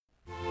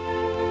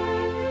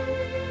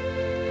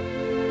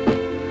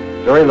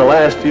During the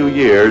last few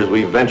years,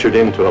 we've ventured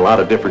into a lot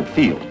of different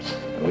fields,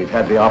 and we've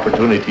had the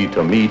opportunity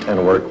to meet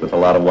and work with a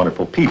lot of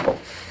wonderful people.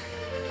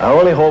 I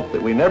only hope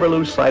that we never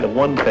lose sight of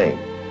one thing,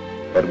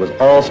 that it was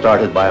all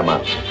started by a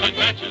mouse.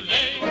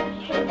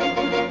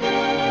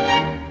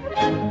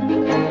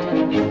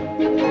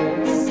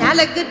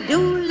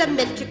 Salagadoola,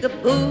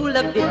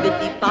 metchigaboola,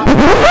 bibbidi-bop.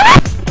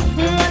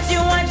 Once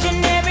you're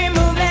watching every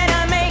move that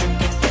I make,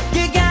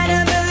 you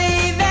gotta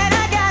believe that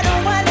I got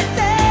what it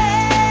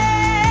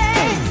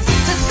takes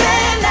to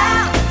stand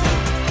out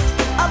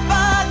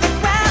above the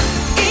crowd.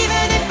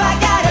 Even if I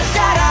gotta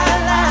shout out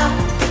loud,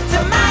 so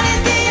mine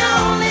is the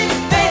only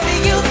face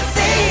that you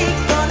see.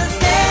 Gonna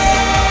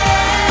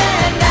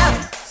stand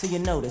out so you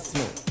notice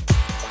me.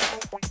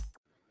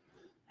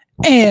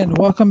 And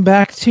welcome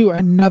back to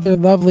another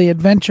lovely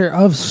adventure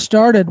of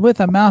Started with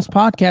a Mouse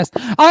podcast.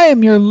 I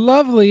am your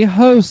lovely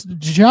host,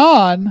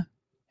 John,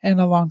 and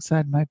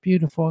alongside my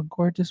beautiful and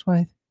gorgeous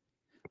wife,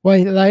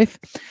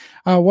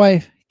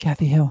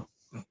 Kathy Hill.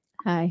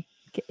 Hi.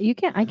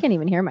 I can't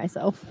even hear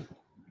myself.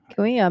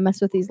 Can we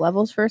mess with these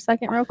levels for a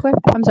second real quick?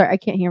 I'm sorry, I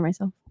can't hear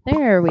myself.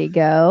 There we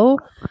go.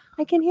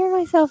 I can hear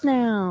myself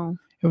now.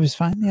 It was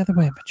fine the other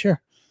way, but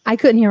sure. I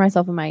couldn't hear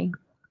myself I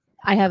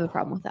have a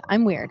problem with that.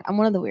 I'm weird. I'm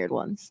one of the weird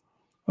ones.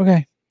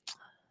 Okay.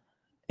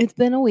 It's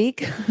been a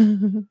week.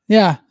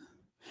 Yeah.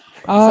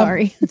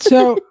 Sorry.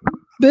 So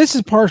this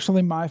is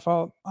partially my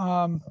fault.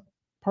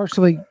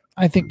 Partially,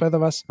 I think both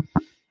of us.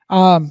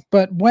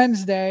 But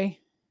Wednesday,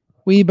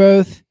 we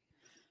both,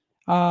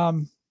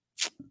 last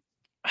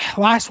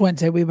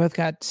Wednesday, we both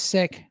got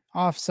sick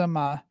off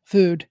some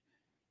food.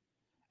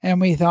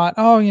 And we thought,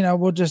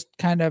 we'll just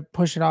kind of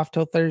push it off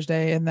till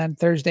Thursday. And then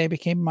Thursday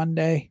became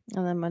Monday.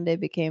 And then Monday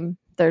became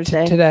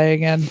Thursday. Today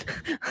again.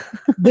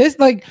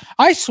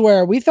 I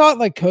swear, we thought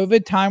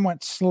COVID time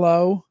went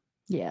slow.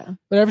 Yeah.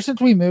 But ever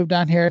since we moved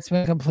down here, it's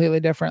been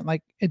completely different.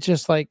 It's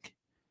just it's,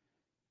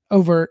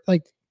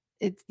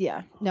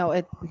 yeah.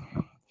 No,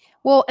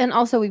 well, and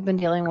also we've been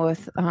dealing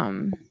with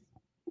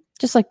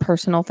just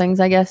personal things,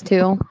 I guess,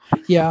 too.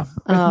 Yeah.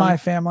 With my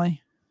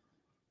family.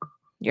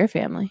 Your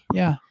family.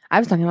 Yeah. I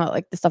was talking about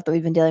the stuff that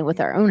we've been dealing with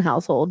our own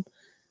household,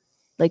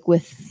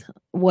 with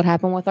what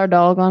happened with our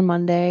dog on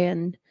Monday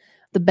and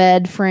the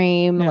bed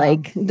frame. Yeah.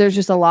 There's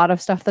just a lot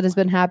of stuff that has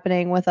been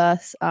happening with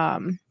us.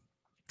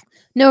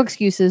 No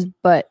excuses,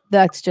 but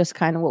that's just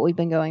kind of what we've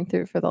been going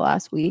through for the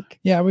last week.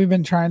 Yeah, we've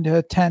been trying to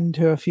attend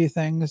to a few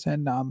things,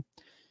 and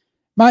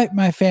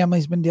my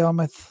family's been dealing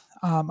with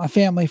a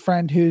family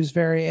friend who's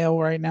very ill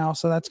right now,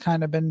 so that's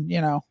kind of been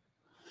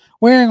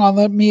wearing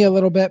on me a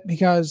little bit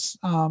because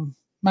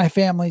my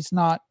family's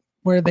not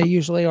where they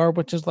usually are,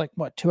 which is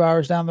 2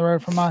 hours down the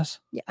road from us.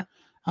 Yeah.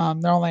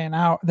 They're only an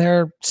hour.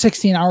 They're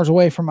 16 hours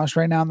away from us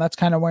right now. And that's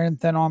kind of wearing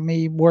thin on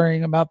me,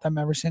 worrying about them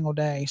every single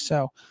day.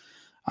 So,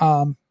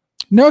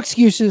 no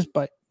excuses,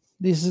 but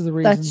this is the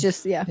reason. That's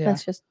just,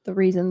 that's just the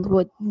reasons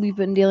what we've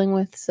been dealing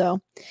with. So,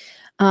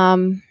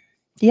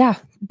 yeah,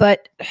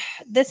 but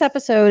this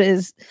episode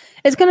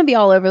it's going to be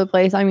all over the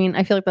place. I mean,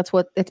 I feel like that's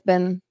what it's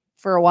been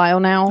for a while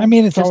now. I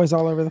mean, it's always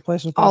all over the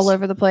place with all us.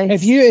 over the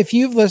place. If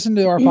you've listened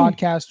to our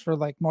podcast for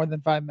more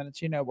than 5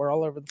 minutes, we're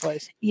all over the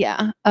place.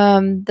 Yeah.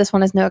 This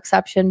one is no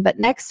exception. But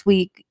next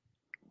week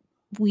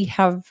we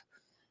have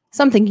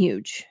something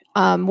huge.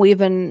 We've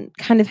been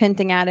kind of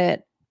hinting at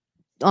it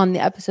on the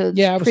episodes.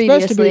 Yeah, it was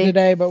previously. supposed to be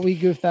today, but we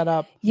goofed that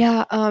up.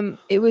 Yeah.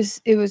 It was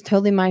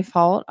totally my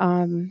fault.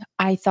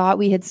 I thought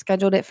we had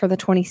scheduled it for the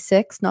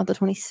 26th, not the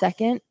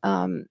 22nd.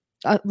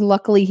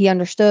 Luckily he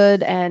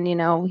understood, and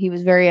he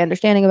was very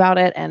understanding about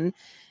it, and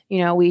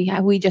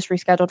we just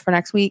rescheduled for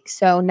next week.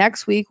 So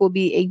next week will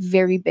be a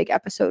very big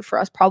episode for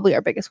us, probably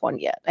our biggest one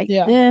yet.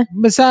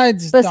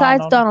 Besides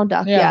Donald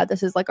Duck. Yeah,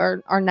 this is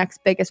our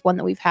next biggest one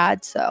that we've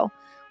had, so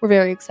we're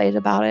very excited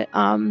about it.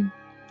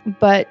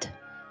 But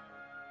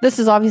this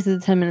is obviously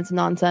the 10 minutes of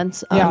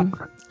nonsense. I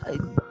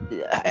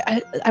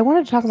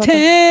wanted to talk about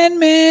 10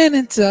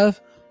 minutes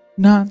of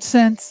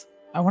nonsense.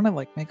 I want to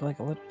make a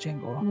little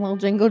jingle. A little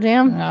jingle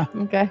jam? Yeah.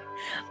 Okay.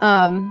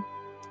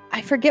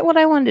 I forget what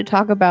I wanted to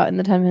talk about in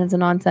the 10 minutes of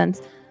nonsense.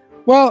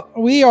 Well,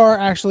 we are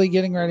actually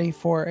getting ready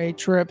for a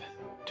trip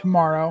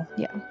tomorrow.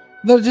 Yeah.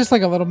 Just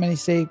a little mini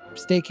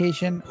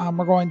staycation.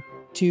 We're going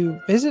to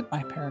visit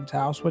my parents'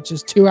 house, which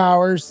is 2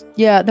 hours.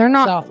 Yeah, they're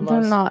not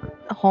us. not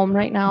home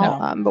right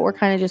now. No. But we're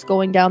kind of just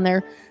going down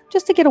there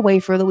just to get away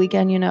for the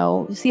weekend,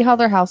 see how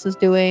their house is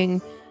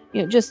doing,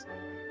 just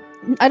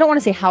I don't want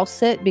to say house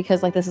sit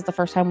because this is the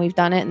first time we've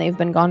done it and they've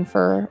been gone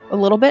for a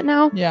little bit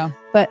now. Yeah.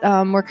 But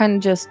we're kind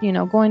of just,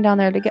 going down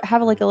there to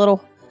have a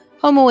little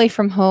home away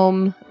from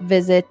home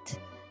visit,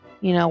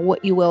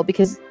 what you will,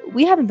 because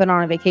we haven't been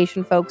on a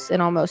vacation, folks,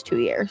 in almost 2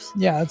 years.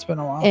 Yeah, it's been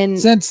a while. And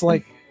since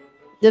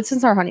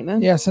since our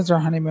honeymoon. Yeah, since our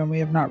honeymoon, we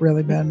have not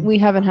really been. We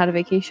haven't had a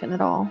vacation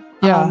at all.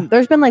 Yeah.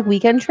 There's been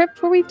weekend trips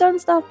where we've done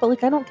stuff,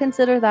 but I don't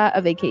consider that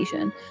a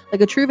vacation.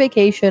 A true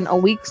vacation, a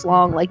week's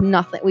long,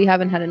 nothing. We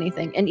haven't had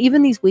anything. And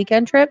even these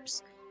weekend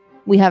trips,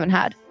 we haven't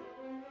had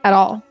at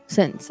all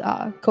since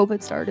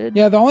COVID started.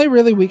 Yeah, the only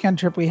really weekend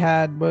trip we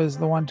had was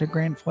the one to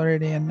Grand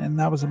Floridian, and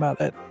that was about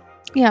it.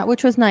 Yeah,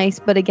 which was nice,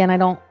 but again, I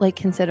don't like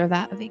consider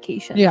that a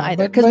vacation Yeah,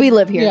 either but- because but- we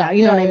live here yeah, now.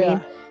 You know yeah, what I yeah.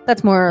 mean?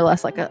 That's more or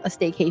less like a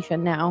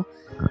staycation now.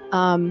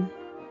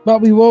 But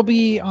we will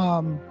be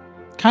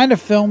kind of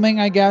filming,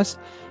 I guess,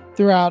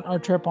 throughout our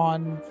trip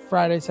on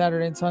Friday,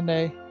 Saturday, and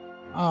Sunday.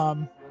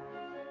 While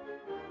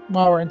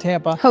we're in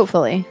Tampa.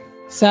 Hopefully,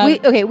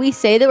 we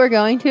say that we're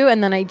going to,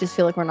 and then I just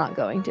feel like we're not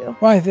going to.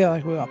 Well, I feel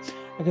like we will,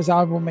 because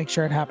I will make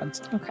sure it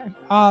happens. Okay.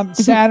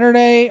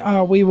 Saturday,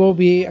 we will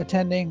be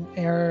attending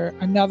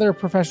another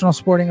professional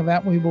sporting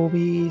event. We will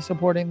be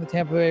supporting the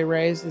Tampa Bay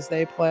Rays as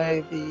they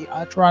play the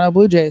Toronto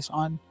Blue Jays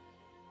on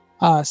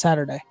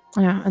Saturday.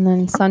 Yeah, and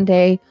then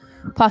Sunday,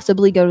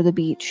 possibly go to the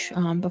beach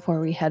before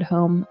we head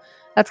home.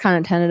 That's kind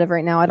of tentative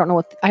right now. I don't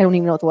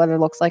even know what the weather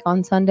looks like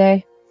on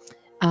Sunday.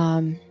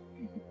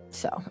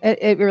 So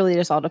it really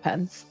just all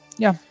depends.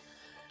 Yeah.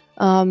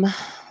 Let's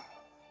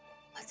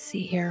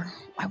see here.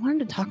 I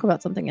wanted to talk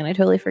about something and I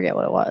totally forget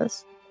what it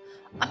was.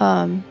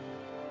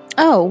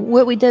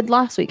 What we did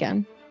last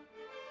weekend.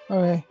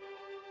 Okay.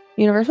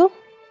 Universal?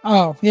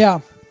 Oh,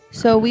 yeah.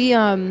 So we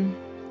kind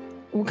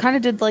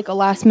of did like a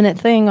last minute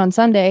thing on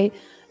Sunday,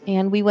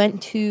 and we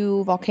went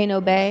to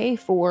Volcano Bay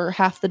for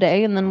half the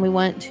day, and then we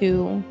went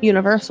to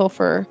Universal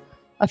for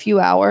a few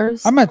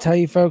hours. I'm going to tell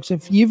you, folks,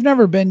 if you've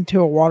never been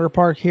to a water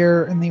park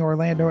here in the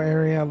Orlando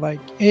area, like,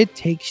 it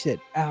takes it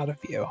out of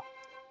you.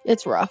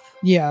 It's rough.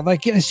 Yeah,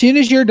 like as soon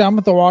as you're done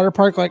with the water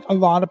park, like a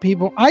lot of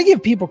people, I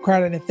give people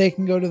credit if they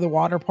can go to the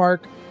water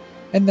park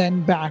and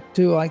then back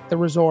to like the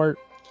resort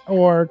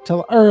or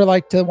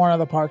like to one of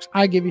the parks.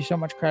 I give you so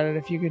much credit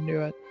if you can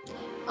do it.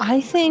 I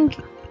think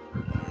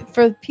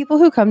for people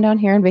who come down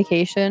here on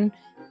vacation,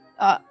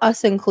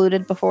 us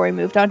included before we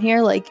moved down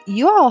here, like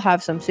you all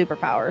have some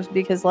superpowers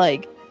because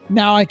like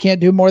Now I can't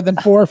do more than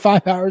 4 or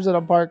 5 hours at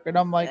a park, and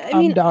I'm like,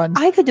 I'm done.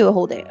 I could do a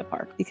whole day at a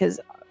park because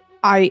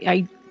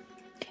I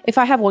if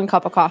I have one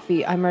cup of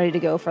coffee, I'm ready to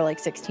go for like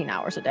 16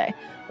 hours a day.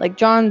 Like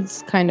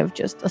John's kind of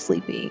just a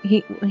sleepy.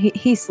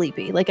 He's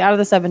sleepy. Like out of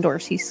the 7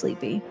 dwarfs, he's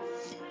sleepy.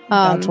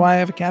 That's why I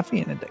have a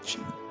caffeine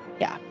addiction.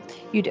 Yeah,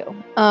 you do.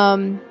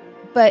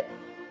 But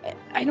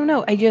I don't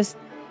know. I just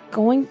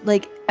going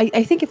like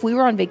I think if we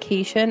were on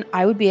vacation,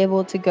 I would be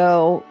able to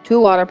go to a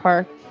water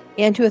park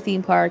and to a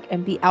theme park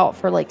and be out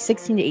for like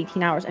 16 to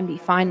 18 hours and be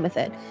fine with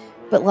it.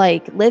 But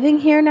like living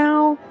here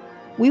now,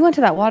 we went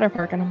to that water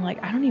park and I'm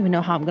like, I don't even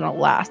know how I'm gonna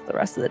last the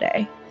rest of the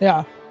day.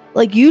 Yeah.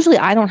 Like usually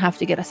I don't have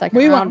to get a second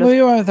We round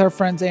went of with our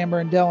friends Amber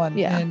and Dylan.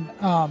 Yeah. And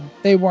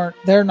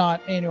they're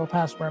not annual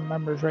pass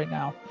members right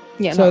now.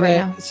 yeah, So not right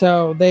now.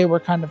 so they were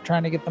kind of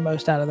trying to get the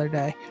most out of their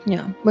day.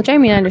 Yeah, which I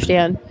mean, I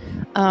understand.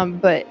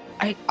 But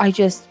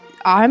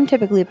I'm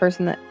typically a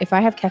person that if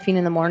I have caffeine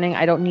in the morning,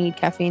 I don't need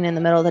caffeine in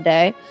the middle of the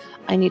day.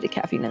 I need a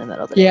caffeine in the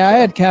middle of the day. Yeah, I too.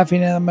 had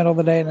caffeine in the middle of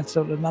the day and it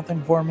still did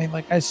nothing for me.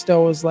 Like I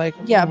still was like,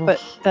 Yeah, "Ugh."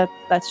 but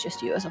that's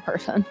just you as a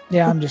person.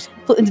 yeah, I'm just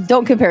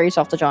Don't compare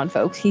yourself to John,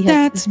 folks. He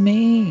that's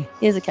me.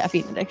 has a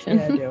caffeine addiction.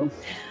 Yeah,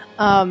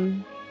 I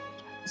do.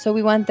 So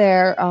we went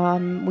there.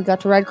 We got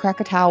to ride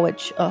Krakatoa,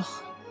 which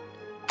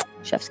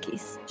chef's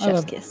kiss,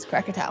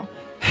 Krakatoa.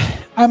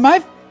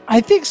 I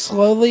think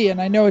slowly,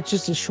 and I know it's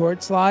just a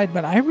short slide,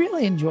 but I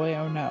really enjoy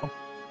Oh No.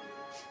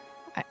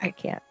 I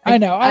can't. I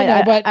know,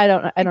 but I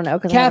don't know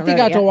because Kathy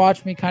got to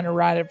watch me kind of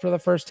ride it for the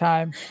first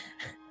time.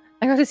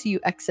 I got to see you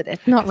exit it,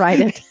 not ride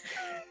it.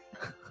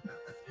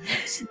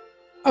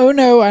 Oh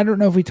No, I don't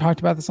know if we talked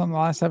about this on the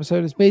last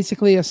episode. It's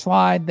basically a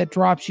slide that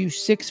drops you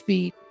 6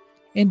 feet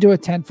into a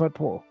 10-foot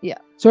pool. Yeah.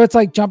 So it's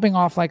like jumping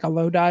off like a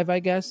low dive, I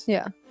guess.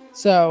 Yeah.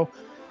 So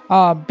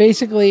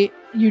basically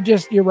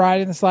you're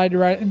riding the slide,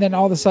 and then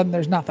all of a sudden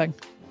there's nothing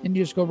and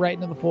you just go right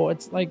into the pool.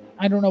 It's like,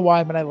 I don't know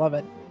why, but I love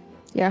it.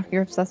 Yeah,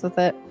 you're obsessed with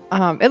it.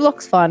 It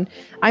looks fun.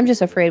 I'm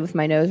just afraid with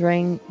my nose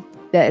ring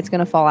that it's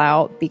gonna fall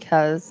out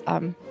because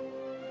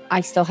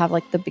I still have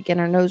like the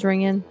beginner nose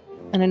ring in,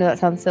 and I know that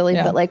sounds silly,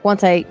 Yeah. but like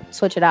once I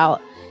switch it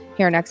out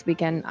here next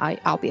weekend,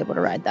 I'll be able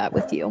to ride that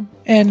with you.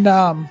 And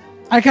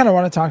I kind of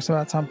want to talk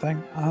about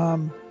something.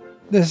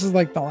 This is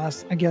like the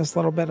last, I guess,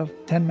 little bit of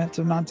 10 minutes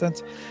of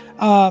nonsense.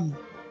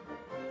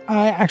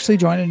 I actually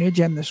joined a new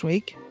gym this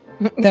week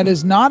that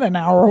is not an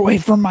hour away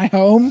from my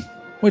home,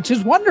 which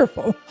is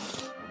wonderful.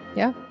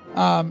 Yeah.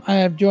 I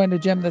have joined a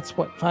gym that's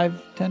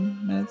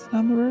 5-10 minutes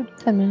down the road.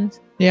 10 minutes.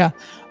 Yeah.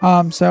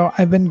 So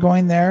I've been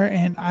going there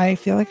and I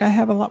feel like I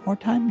have a lot more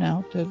time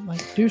now to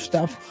like do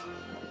stuff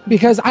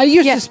because I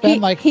used Yeah, to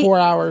spend like 4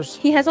 hours.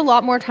 He has a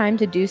lot more time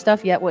to do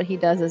stuff, yet what he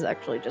does is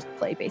actually just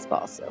play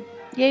baseball. So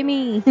yay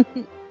me.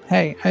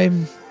 Hey, I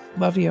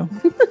love you.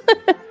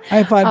 I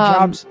applied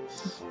jobs.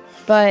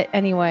 But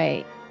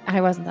anyway,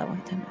 I wasn't that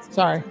long 10 minutes.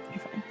 Sorry.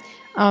 You're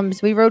fine. So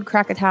we rode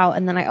Krakatoa,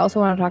 and then I also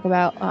want to talk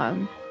about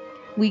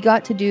we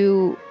got to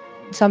do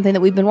something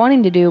that we've been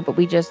wanting to do, but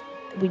we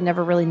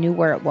never really knew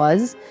where it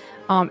was.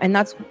 And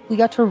that's we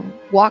got to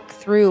walk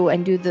through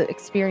and do the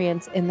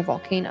experience in the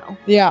volcano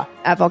Yeah.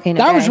 at Volcano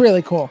That was Bay.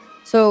 really cool.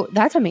 So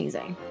that's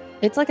amazing.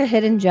 It's like a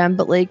hidden gem,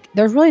 but like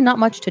there's really not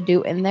much to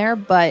do in there,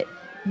 but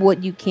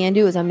what you can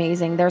do is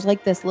amazing. There's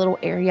like this little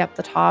area up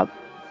the top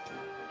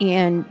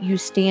and you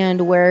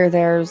stand where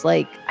there's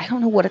like, I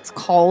don't know what it's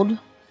called,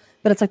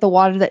 but it's like the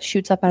water that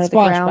shoots up out of the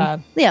Splash ground.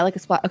 pad. Yeah, like a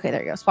splash. Okay,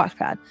 there you go, splash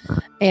pad.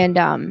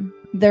 And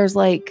there's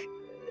like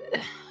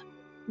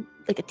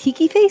a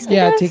tiki face. I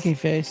Yeah, guess? tiki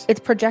face. It's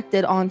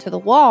projected onto the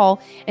wall,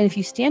 and if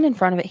you stand in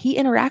front of it, he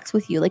interacts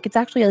with you. Like it's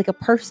actually like a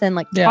person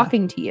like Yeah.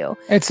 talking to you.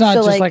 It's not so,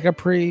 just like- like a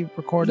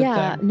pre-recorded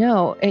Yeah, thing.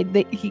 no,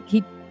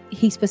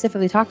 he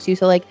specifically talks to you.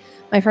 So like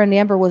my friend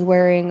Amber was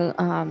wearing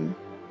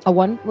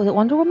was it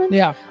Wonder Woman?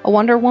 Yeah. A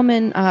Wonder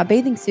Woman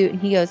bathing suit, and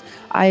he goes,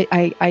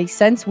 I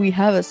sense we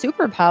have a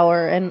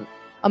superpower and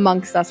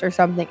amongst us or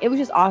something. It was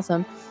just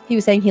awesome. He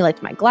was saying he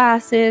liked my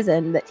glasses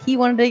and that he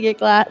wanted to get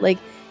like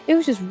it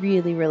was just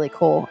really, really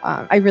cool.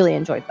 I really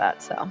enjoyed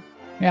that. So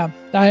Yeah,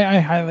 I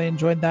highly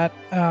enjoyed that.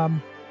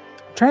 I'm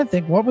trying to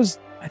think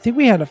I think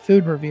we had a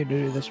food review to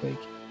do this week.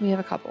 we have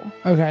a couple.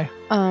 Okay.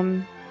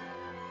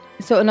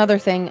 So another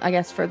thing, I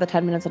guess, for the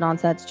 10 minutes of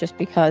nonsense, just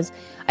because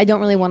I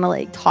don't really want to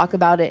like talk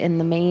about it in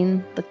the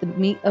main, like the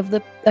meat of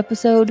the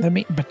episode. The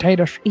meat and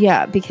potatoes.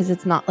 Yeah, because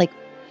it's not like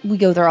we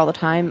go there all the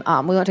time.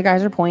 We went to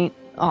Geyser Point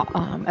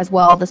as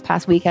well this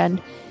past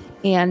weekend,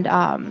 and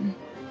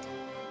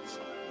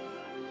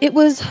it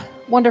was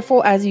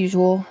wonderful as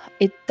usual.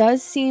 It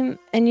does seem,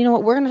 and you know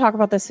what, we're going to talk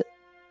about this.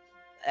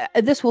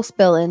 This will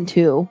spill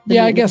into the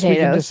Yeah, meat I and guess we can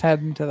potatoes. just head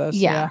into this.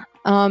 Yeah.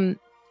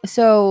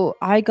 So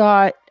I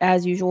got,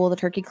 as usual, the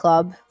turkey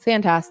club.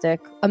 Fantastic.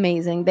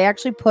 Amazing. They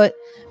actually put,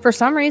 for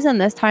some reason,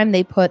 this time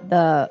they put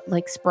the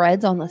like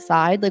spreads on the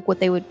side, like what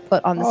they would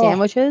put on the Oh.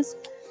 sandwiches.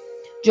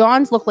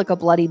 John's looked like a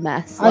bloody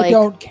mess. I Like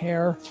don't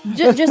care.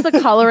 just the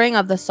coloring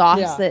of the sauce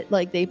Yeah. that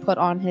like they put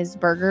on his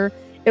burger.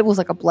 It was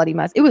like a bloody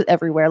mess. It was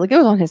everywhere. Like it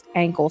was on his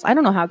ankles. I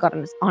don't know how it got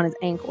on his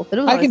ankles, but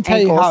it was I on can his tell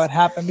you how ankles. it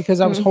happened because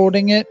I was Mhm.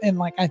 holding it and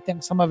like I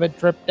think some of it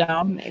dripped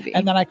down Maybe.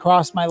 and then I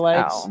crossed my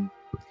legs. Oh.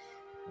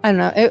 I don't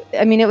know.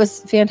 It was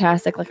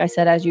fantastic, like I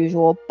said, as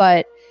usual.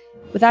 But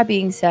with that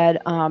being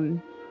said,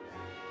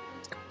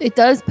 it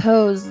does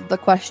pose the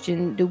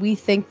question: do we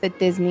think that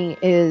Disney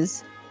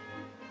is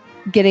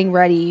getting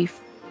ready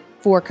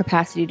for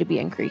capacity to be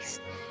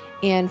increased?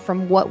 And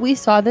from what we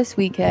saw this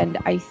weekend,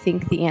 I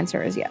think the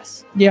answer is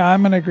yes. Yeah,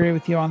 I'm gonna agree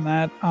with you on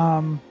that.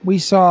 We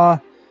saw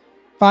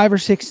 5 or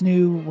 6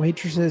 new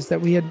waitresses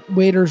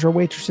waiters or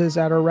waitresses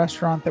at our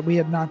restaurant that we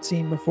had not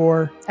seen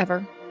before.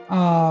 Ever.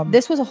 Um,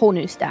 This was a whole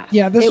new staff.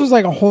 yeah, this It- was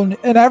like a whole new,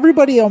 and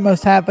everybody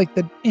almost had like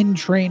the in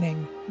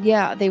training.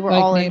 Yeah, they were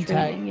like all in name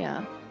tag. training.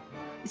 Yeah.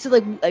 So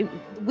like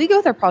we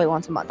go there probably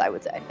once a month, I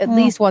would say. At Mm.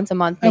 least once a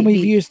month. And we've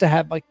maybe. used to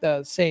have like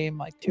the same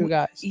like 2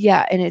 guys.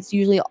 Yeah, and it's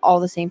usually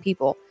all the same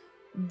people.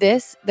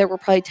 There were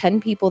probably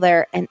 10 people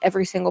there, and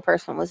every single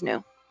person was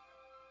new.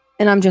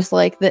 And I'm just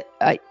like that.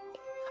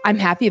 I'm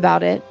happy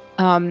about it.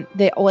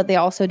 What they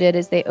also did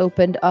is they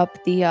opened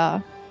up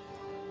the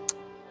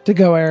To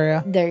go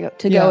area. there you go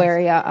to go Yeah.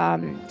 area,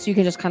 so you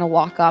can just kind of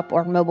walk up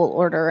or mobile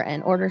order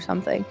and order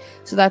something.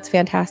 So that's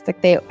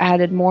fantastic. They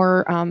added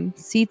more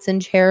seats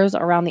and chairs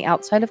around the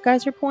outside of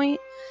Geyser Point.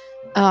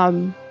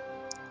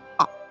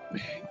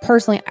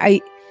 Personally,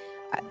 I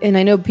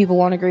know people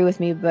won't agree with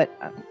me, but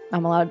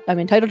I'm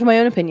entitled to my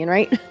own opinion,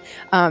 right?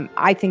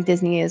 I think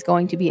Disney is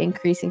going to be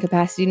increasing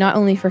capacity not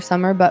only for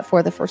summer but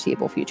for the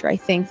foreseeable future. I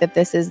think that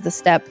this is the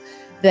step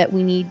that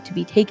we need to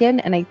be taken,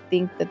 and I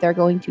think that they're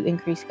going to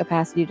increase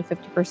capacity to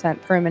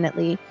 50%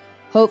 permanently,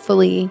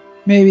 hopefully.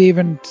 Maybe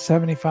even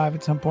 75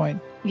 at some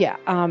point. Yeah.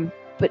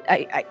 But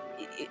I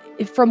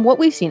from what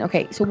we've seen,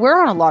 okay, so we're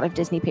on a lot of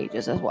Disney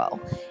pages as well,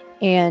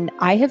 and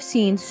I have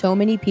seen so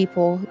many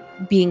people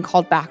being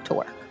called back to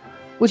work,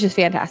 which is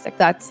fantastic.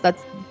 That's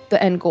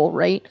the end goal,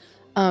 right?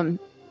 And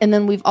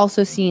then we've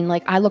also seen,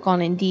 like, I look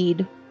on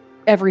Indeed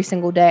every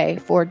single day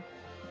for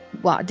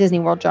Disney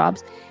World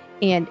jobs,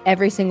 and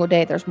every single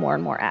day there's more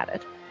and more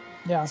added.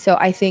 Yeah. So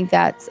I think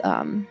that's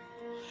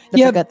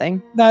Yeah, a good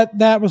thing.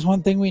 That was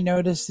one thing we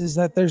noticed is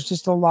that there's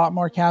just a lot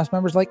more cast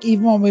members. Like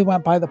even when we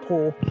went by the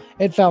pool,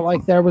 it felt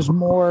like there was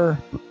more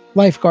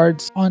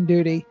lifeguards on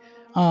duty.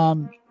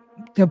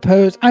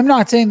 Composed. I'm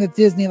not saying that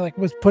Disney like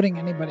was putting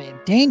anybody in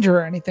danger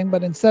or anything,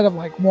 but instead of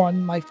like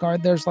 1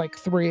 lifeguard, there's like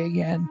 3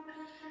 again.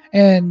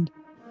 And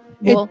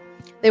Well,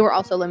 they were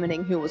also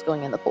limiting who was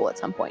going in the pool at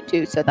some point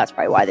too, so that's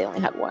probably why they only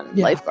had 1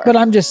 yeah, lifeguard. but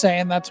I'm just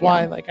saying that's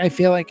why Yeah. like I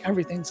feel like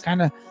everything's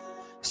kind of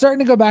starting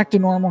to go back to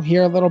normal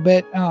here a little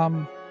bit.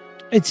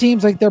 It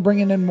seems like they're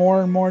bringing in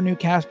more and more new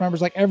cast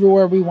members. Like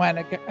everywhere we went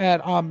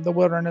at the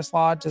Wilderness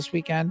Lodge this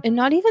weekend. And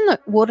not even the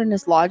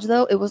Wilderness Lodge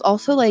though. It was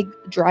also like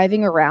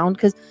driving around,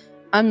 because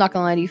I'm not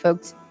gonna lie to you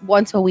folks,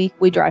 once a week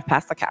we drive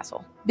past the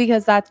castle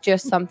because that's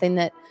just something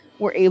that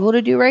we're able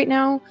to do right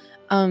now.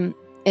 And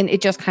it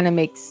just kind of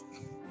makes,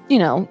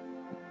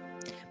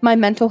 my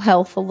mental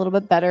health a little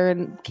bit better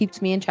and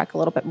keeps me in check a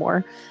little bit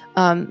more.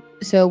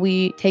 So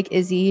we take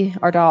Izzy,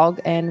 our dog,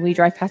 and we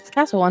drive past the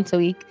castle once a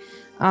week.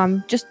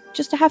 Just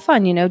to have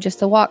fun, just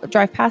to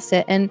drive past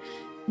it. And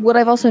what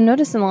I've also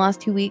noticed in the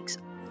last 2 weeks,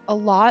 a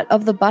lot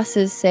of the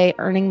buses say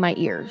 "earning my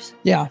ears,"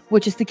 Yeah.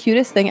 which is the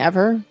cutest thing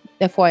ever.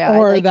 FYI,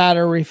 Or like, that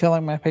or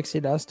refilling my pixie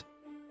dust.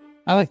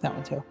 I like that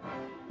one too.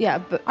 yeah,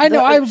 but I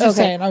know. I was just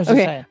okay, saying. I was just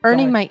saying. Go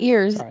Earning ahead. my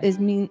ears Sorry.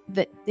 means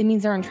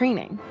they're in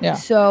training. Yeah.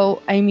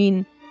 So I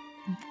mean,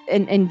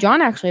 and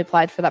John actually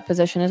applied for that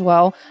position as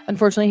well.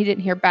 Unfortunately, he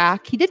didn't hear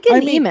back. He did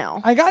get an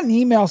email. I got an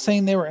email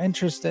saying they were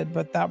interested,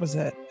 but that was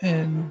it.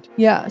 And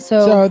Yeah.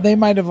 so they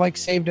might have like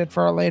saved it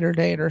for a later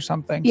date or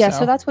something. Yeah,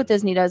 so that's what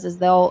Disney does is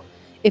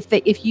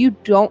if you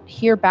don't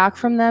hear back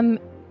from them,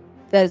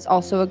 that is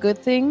also a good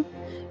thing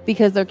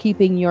because they're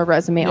keeping your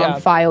resume Yeah.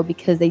 on file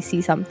because they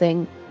see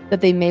something that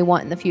they may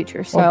want in the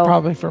future. So well,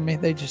 probably for me,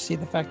 they just see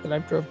the fact that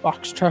I've drove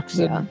box trucks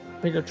Yeah. and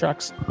bigger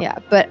trucks. yeah,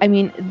 but I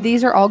mean,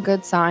 these are all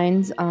good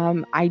signs.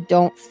 I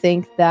don't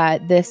think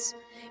that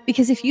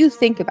because if you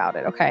think about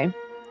it, okay,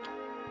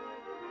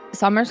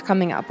 summer's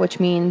coming up, which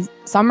means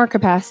summer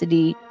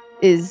capacity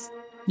is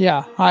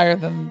Yeah, higher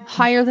than.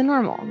 higher than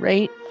normal,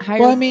 right? Higher.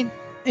 Well, I mean,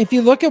 if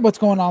you look at what's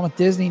going on with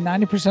Disney,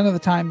 90% of the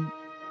time,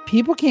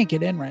 people can't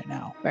get in right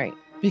now right.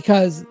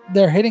 because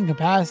they're hitting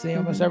capacity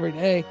almost Mhm. every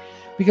day.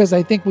 Because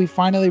I think we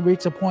finally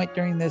reached a point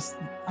during this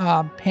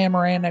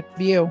panoramic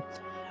view,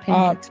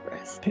 Panda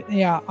Express.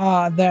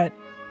 that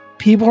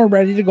people are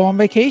ready to go on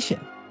vacation.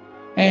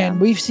 And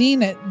Yeah. we've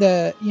seen it.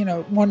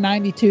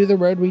 192, the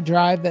road we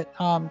drive that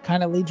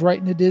kind of leads right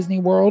into Disney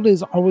World,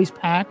 is always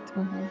packed.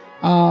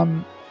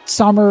 Mhm.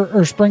 Summer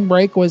or spring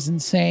break was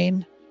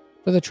insane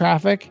for the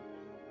traffic.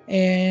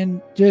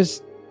 And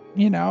just,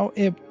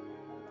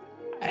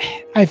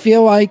 I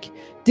feel like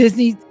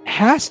Disney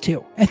has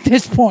to at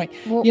this point,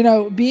 Well,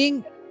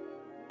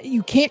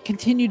 you can't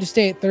continue to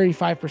stay at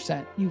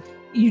 35%.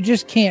 You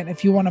just can't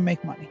if you want to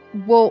make money.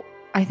 Well,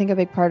 I think a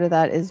big part of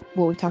that is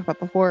what we've talked about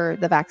before,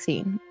 the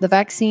vaccine. The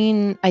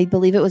vaccine, I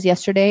believe it was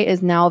yesterday,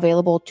 is now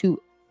available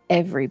to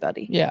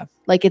everybody. Yeah.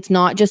 Like it's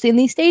not just in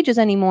these stages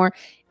anymore.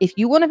 If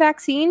you want a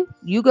vaccine,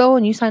 you go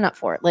and you sign up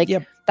for it. Like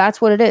Yep.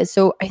 that's what it is.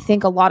 So I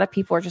think a lot of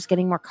people are just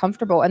getting more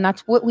comfortable and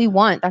that's what we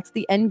want. That's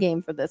the end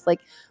game for this. Like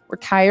we're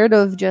tired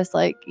of just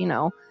like,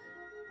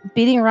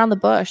 beating around the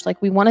bush.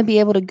 Like we want to be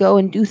able to go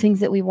and do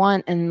things that we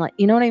want and like,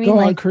 you know what I mean? Go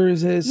on Like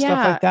cruises, stuff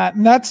yeah. like that.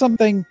 And that's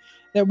something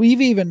that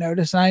we've even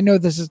noticed. And I know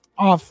this is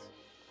off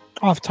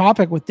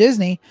topic with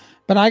Disney,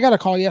 but I got a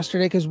call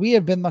yesterday because we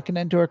have been looking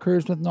into a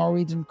cruise with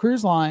Norwegian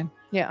Cruise Line.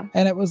 yeah.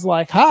 And it was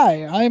like,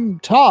 hi, I'm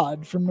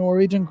Todd from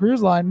Norwegian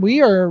Cruise Line.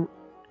 We are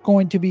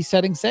going to be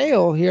setting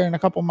sail here in a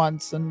couple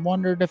months and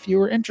wondered if you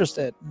were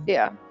interested.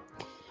 Yeah.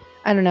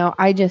 I don't know.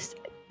 I just,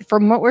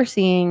 from what we're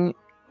seeing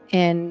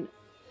and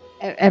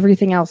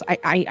everything else,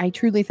 I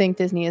truly think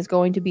Disney is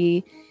going to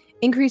be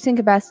increasing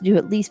capacity to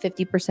at least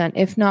 50%,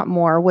 if not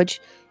more, which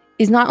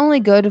is not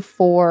only good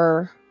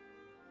for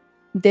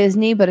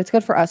Disney, but it's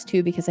good for us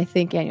too, because I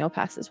think annual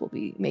passes will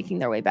be making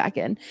their way back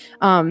in.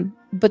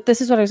 But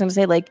this is what I was going to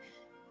say. Like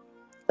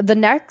the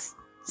next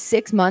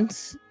 6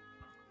 months,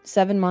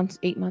 7 months,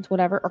 8 months,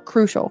 whatever, are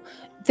crucial.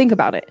 Think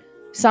about it.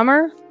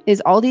 Summer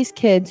is all these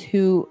kids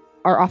who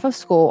are off of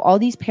school, all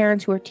these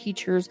parents who are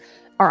teachers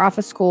are off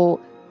of school.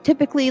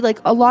 Typically, like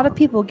a lot of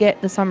people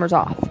get the summers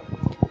off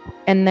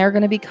and they're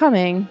going to be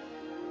coming.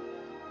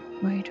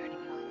 Why are you turning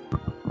it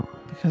off?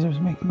 Because I was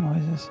making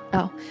noises.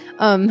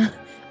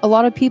 A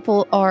lot of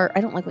people are,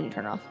 I don't like when you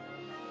turn it off.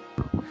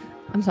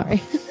 I'm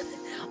sorry.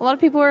 A lot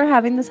of people are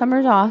having the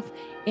summers off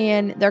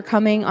and they're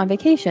coming on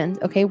vacations.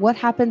 Okay. What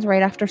happens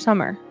right after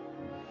summer?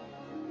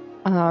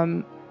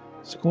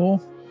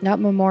 School. Not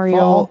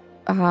Memorial,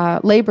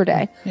 Labor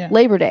Day. Yeah.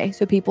 Labor Day.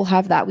 So people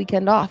have that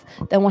weekend off.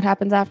 Then what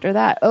happens after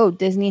that? Oh,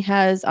 Disney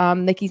has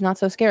Mickey's Not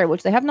So Scary,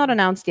 which they have not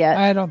announced yet.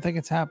 I don't think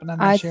it's happening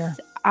I this year.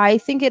 I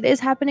think it is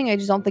happening. I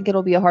just don't think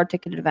it'll be a hard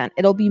ticketed event.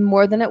 It'll be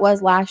more than it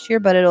was last year,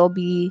 but it'll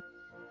be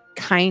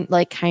kind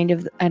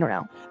of I don't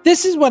know.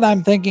 This is what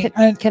I'm thinking.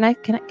 Can I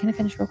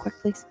finish real quick,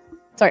 please?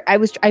 Sorry,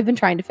 I've been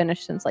trying to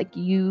finish since like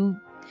you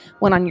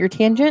went on your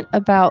tangent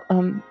about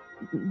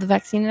the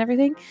vaccine and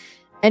everything.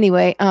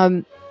 Anyway,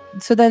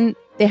 so then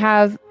they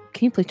have.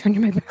 Can you please turn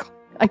your mic back on?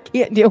 I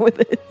can't deal with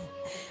this.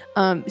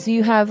 So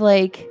you have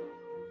like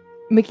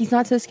Mickey's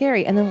Not So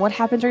Scary, and then what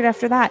happens right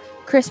after that?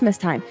 Christmas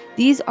time.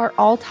 These are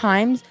all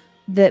times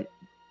that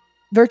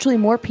virtually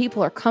more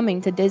people are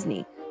coming to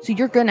Disney. So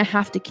you're going to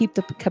have to keep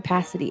the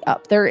capacity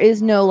up. There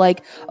is no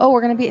like, oh,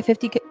 we're going to be at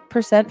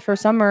 50% for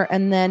summer,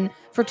 and then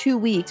for 2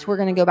 weeks we're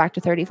going to go back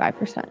to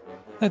 35%.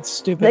 That's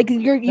stupid. Like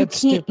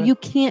Stupid. you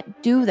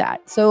can't do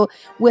that. So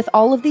with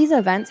all of these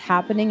events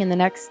happening in the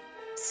next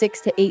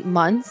 6 to 8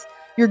 months,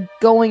 you're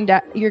going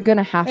to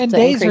have and to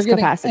increase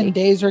capacity. And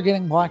days are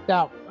getting blocked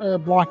out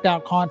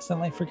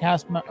constantly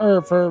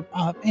for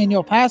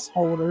annual pass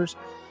holders,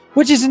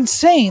 which is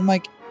insane.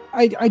 Like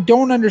I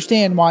don't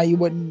understand why you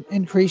wouldn't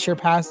increase your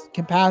pass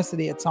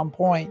capacity at some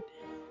point.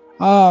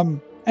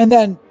 And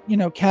then,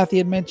 Kathy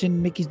had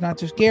mentioned Mickey's Not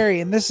So Scary,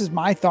 and this is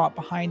my thought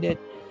behind it.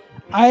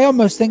 I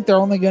almost think they're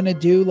only going to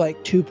do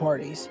like 2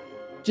 parties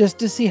just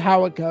to see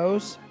how it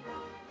goes.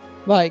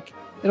 Like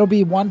it'll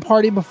be one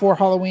party before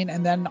Halloween,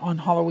 and then on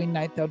Halloween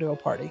night they'll do a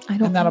party,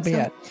 and that'll be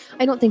it.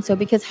 I don't think so,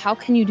 because how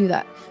can you do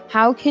that?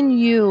 How can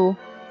you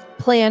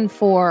plan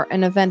for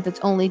an event that's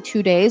only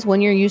 2 days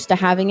when you're used to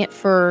having it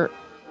for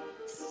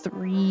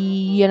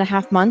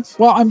 3.5 months?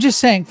 Well, I'm just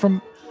saying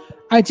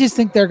I just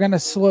think they're going to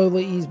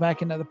slowly ease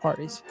back into the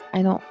parties.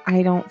 I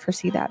don't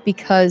foresee that,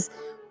 because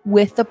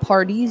with the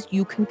parties,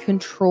 you can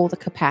control the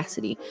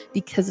capacity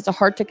because it's a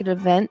hard ticket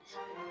event.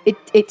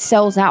 It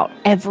sells out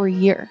every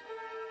year.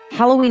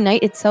 Halloween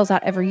night, it sells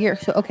out every year.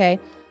 So, okay,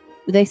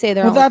 they say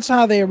they're Well, that's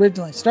how they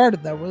originally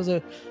started, though. Was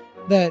it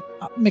that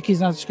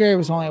Mickey's Not So Scary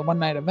was only a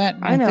one-night event?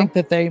 And I know. think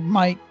that they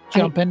might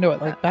jump into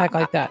it like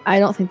that. I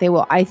don't think they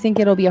will. I think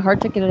it'll be a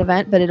hard ticket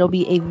event, but it'll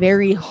be a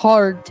very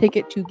hard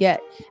ticket to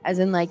get, as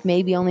in like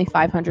maybe only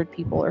 500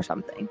 people or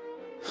something.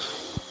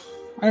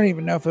 I don't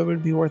even know if it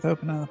would be worth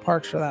opening the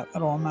parks for that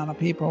little amount of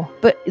people.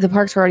 But the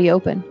parks are already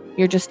open.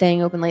 You're just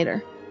staying open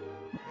later.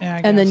 Yeah, I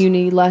And then guess. you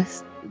need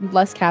less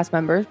cast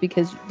members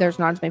because there's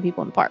not as many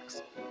people in the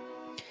parks.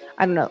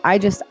 I don't know. I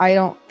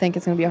don't think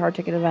it's going to be a hard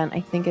ticket event.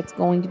 I think it's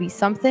going to be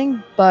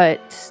something,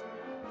 but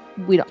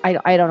I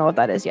don't know what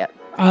that is yet.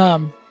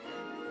 Go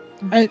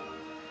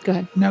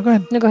ahead. No, go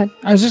ahead. No, go ahead.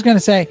 I was just gonna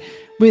say,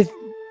 with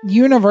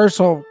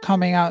Universal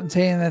coming out and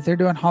saying that they're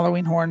doing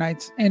Halloween Horror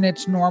Nights in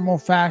its normal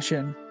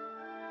fashion,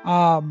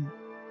 I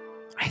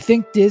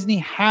think Disney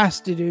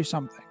has to do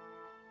something.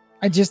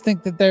 I just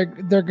think that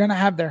they're gonna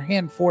have their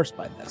hand forced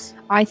by this.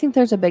 I think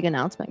there's a big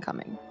announcement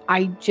coming.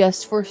 I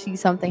just foresee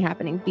something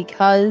happening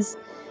because,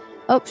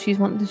 oh, she's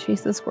wanting to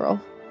chase the squirrel.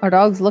 Our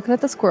dog's looking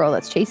at the squirrel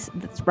that's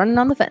running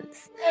on the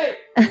fence.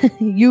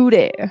 You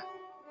there?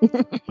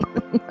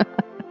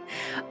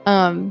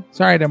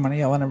 Sorry, I didn't want to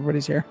yell in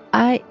everybody's ear.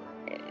 I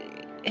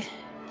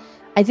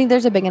think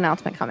there's a big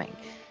announcement coming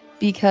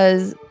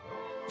because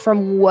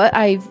from what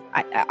I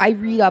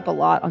read up a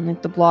lot on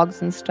like the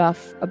blogs and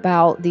stuff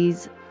about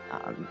these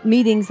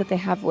meetings that they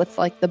have with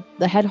like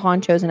the head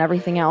honchos and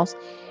everything else,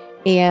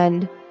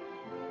 and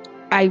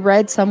I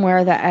read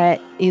somewhere that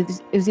it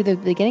was either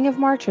the beginning of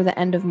March or the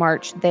end of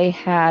March they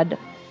had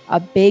a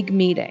big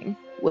meeting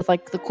with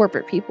like the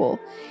corporate people,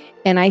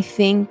 and I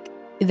think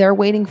they're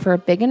waiting for a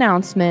big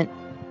announcement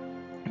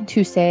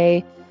to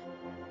say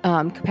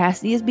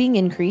capacity is being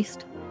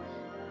increased.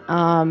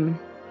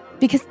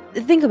 Because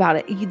think about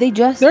it,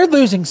 They're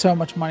losing so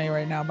much money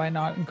right now by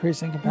not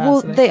increasing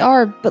capacity. Well, they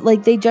are, but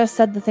like they just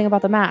said the thing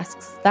about the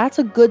masks. That's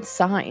a good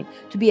sign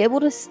to be able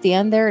to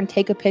stand there and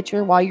take a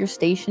picture while you're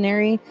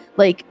stationary,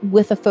 like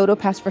with a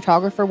PhotoPass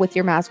photographer with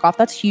your mask off.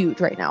 That's huge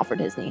right now for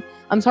Disney.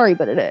 I'm sorry,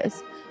 but it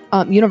is.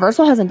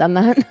 Universal hasn't done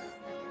that.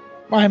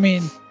 I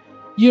mean,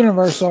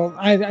 Universal,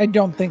 I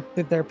don't think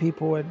that their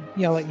people would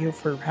yell at you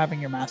for having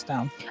your mask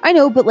down. I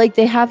know, but like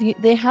they have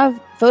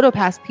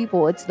PhotoPass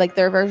people. It's like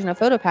their version of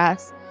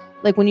PhotoPass.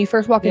 Like when you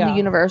first walk into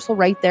Universal,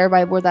 right there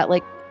by where that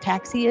like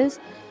taxi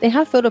is, they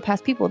have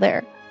PhotoPass people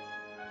there.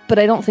 But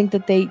I don't think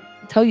that they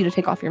tell you to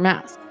take off your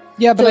mask.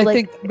 Yeah, but So, I like,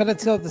 think, but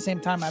it's still at the same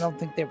time, I don't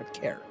think they would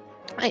care.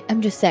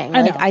 I'm just saying.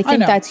 I Like, know, I I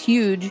think know. that's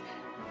huge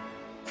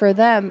for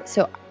them.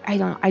 So I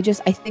don't. I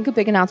think a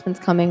big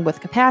announcement's coming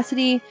with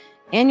capacity,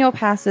 annual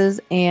passes,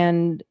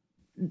 and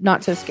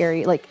Not So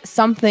Scary. Like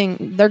something,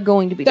 they're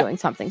going to be doing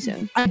something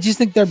soon. I just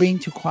think they're being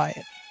too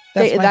quiet.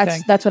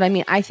 That's That's what I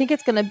mean. I think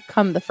it's going to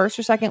come the first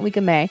or second week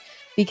of May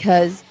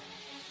because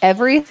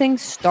everything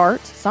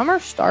summer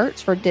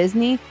starts for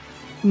Disney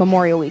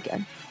Memorial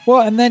Weekend.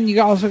 Well, and then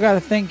you also got to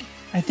think,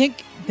 I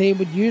think they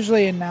would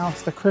usually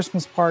announce the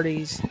Christmas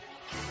parties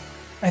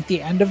at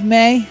the end of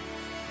May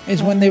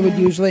is when they would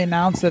usually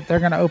announce that they're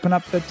going to open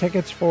up the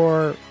tickets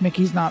for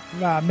Mickey's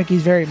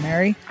Very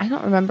Merry. I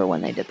don't remember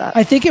when they did that.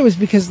 I think it was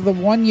because the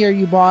one year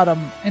you bought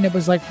them and it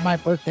was like my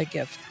birthday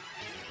gift.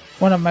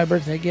 One of my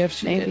birthday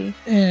gifts. Maybe.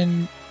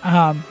 And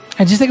I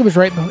just think it was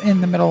right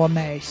in the middle of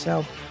May.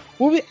 So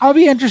I'll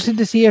be interested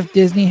to see if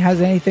Disney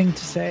has anything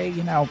to say,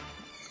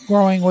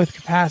 growing with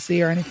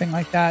capacity or anything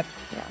like that.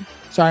 Yeah.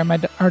 Sorry,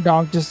 our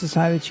dog just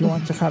decided she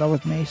wants to cuddle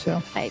with me.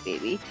 So Hi,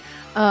 baby.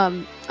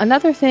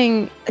 Another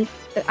thing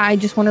I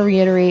just want to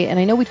reiterate, and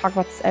I know we talk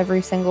about this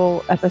every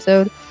single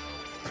episode.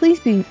 Please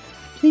be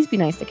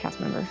nice to cast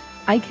members.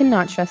 I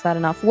cannot stress that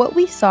enough. What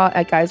we saw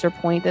at Geyser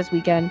Point this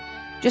weekend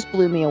just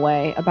blew me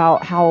away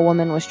about how a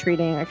woman was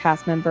treating a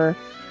cast member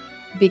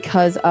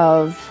because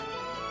of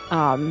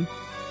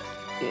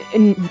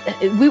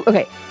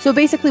so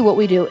basically what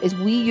we do is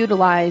we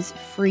utilize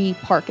free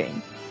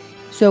parking.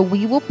 So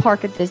we will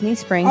park at Disney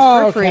Springs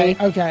for free,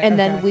 and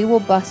then we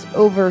will bus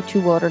over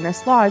to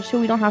Wilderness Lodge so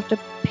we don't have to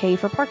pay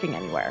for parking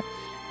anywhere.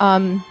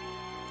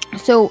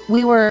 So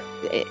we were,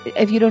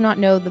 if you do not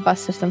know the bus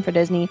system for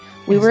Disney,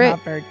 we were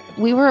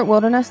at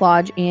Wilderness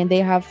Lodge, and they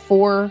have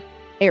 4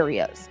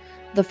 areas.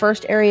 The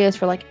first area is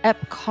for like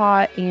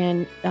Epcot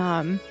and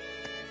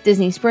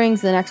Disney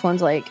Springs. The next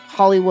one's like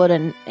Hollywood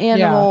and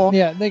Animal,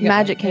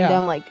 Magic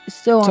Kingdom, like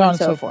so on and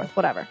so forth,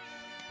 whatever.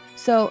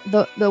 So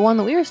the one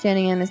that we were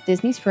standing in is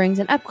Disney Springs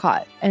and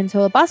Epcot. And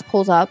so a bus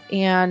pulls up,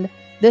 and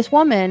this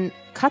woman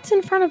cuts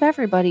in front of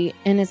everybody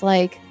and is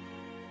like,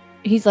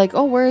 he's like,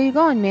 "Oh, where are you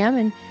going, ma'am?"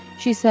 And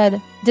she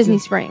said, "Disney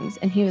Springs."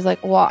 And he was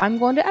like, "Well, I'm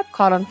going to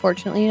Epcot,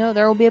 unfortunately.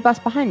 There will be a bus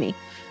behind me."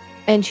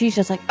 And she's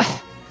just like,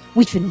 "Oh,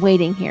 we've been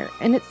waiting here."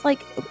 And it's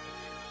like,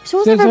 so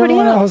is everybody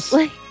else.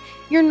 Like,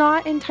 you're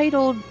not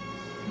entitled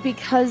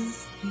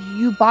because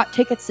you bought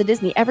tickets to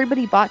Disney.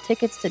 Everybody bought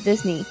tickets to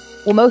Disney.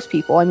 Well, most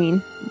people, I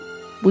mean,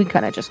 we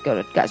kind of just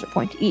go to Geyser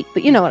Point to eat,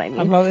 but you know what I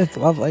mean. Well, it's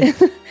lovely.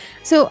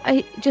 So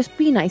I just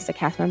be nice to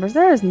cast members.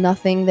 There is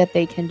nothing that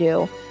they can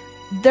do.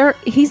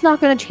 He's not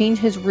going to change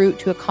his route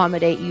to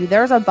accommodate you.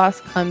 There's a bus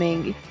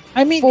coming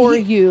I mean, for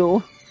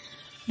you.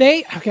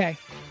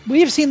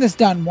 We've seen this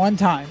done one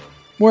time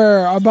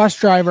where a bus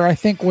driver, I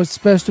think, was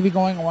supposed to be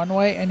going one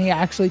way and he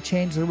actually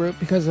changed the route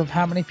because of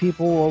how many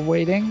people were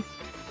waiting.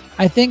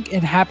 I think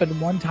it happened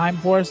one time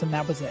for us and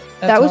that was it.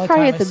 That's That was the only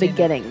probably time at the I've seen it.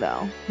 beginning,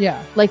 though.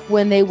 Yeah. Like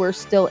when they were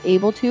still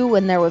able to,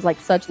 when there was like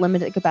such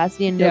limited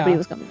capacity and nobody Yeah.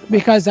 was coming. To the bus.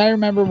 Because I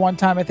remember one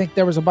time, I think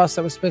there was a bus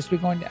that was supposed to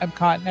be going to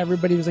Epcot and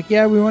everybody was like,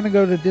 yeah, we want to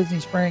go to Disney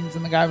Springs.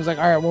 And the guy was like,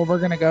 all right, well, we're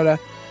going to go to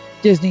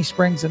Disney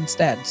Springs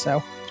instead.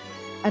 So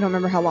I don't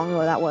remember how long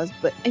ago that was,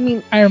 but I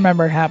mean, I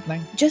remember it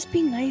happening. just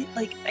be nice.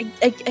 Like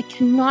I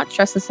cannot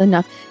stress this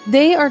enough.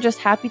 They are just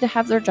happy to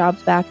have their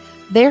jobs back.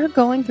 They're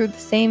going through the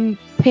same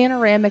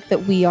panoramic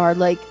that we are.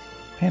 Like,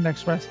 Panda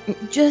Express.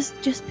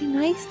 just be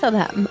nice to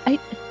them.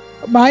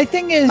 My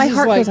thing is, My is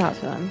heart like, goes out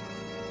to them.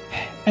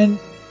 and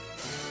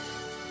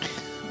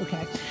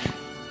okay,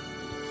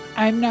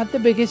 I'm not the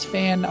biggest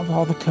fan of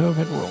all the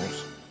COVID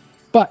rules,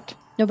 but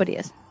Nobody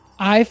is.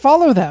 I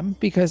follow them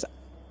because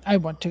I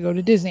want to go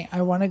to Disney.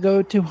 I want to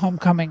go to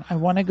Homecoming. I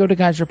want to go to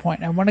Geyser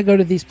Point. I want to go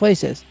to these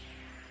places.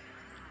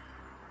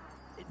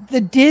 The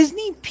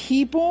Disney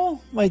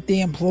people, like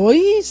the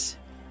employees,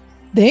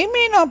 they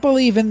may not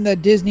believe in the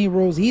Disney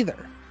rules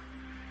either.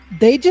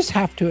 They just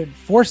have to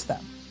enforce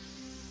them.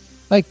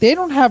 Like they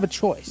don't have a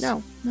choice.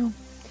 No.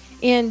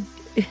 And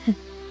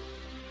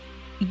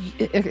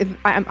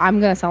I'm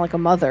gonna sound like a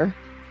mother.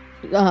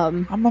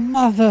 I'm a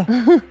mother.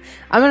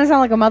 I'm gonna sound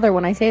like a mother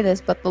when I say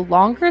this, but the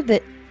longer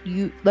that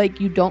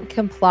you don't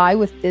comply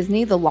with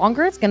Disney, the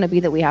longer it's gonna be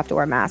that we have to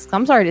wear masks.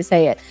 I'm sorry to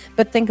say it,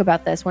 but think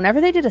about this.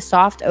 Whenever they did a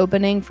soft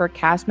opening for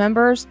cast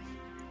members,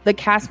 the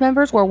cast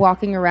members were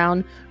walking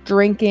around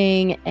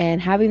drinking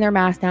and having their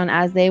mask down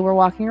as they were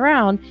walking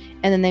around,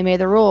 and then they made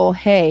the rule,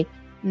 hey,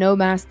 no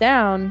mask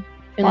down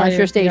unless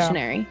you're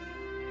stationary.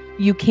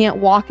 You can't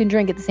walk and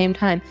drink at the same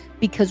time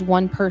because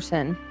one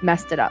person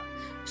messed it up.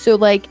 So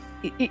like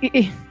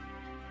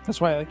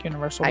That's why I like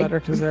Universal better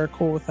because they're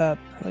cool with that.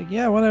 Like,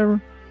 yeah,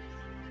 whatever.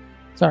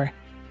 Sorry.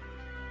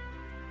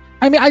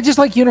 I mean, I just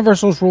like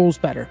Universal's rules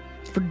better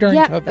for during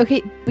COVID.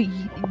 Okay, but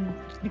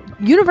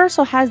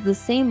Universal has the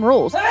same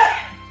rules.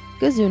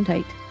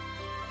 Gesundheit.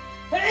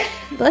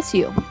 Bless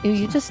you.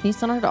 You just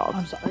sneezed on our dog.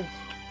 I'm sorry.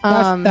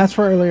 Um, That's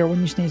for earlier when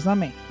you sneezed on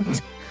me.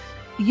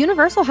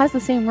 Universal has the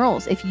same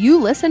rules. If you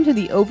listen to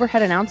the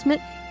overhead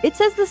announcement, it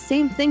says the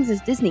same things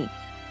as Disney.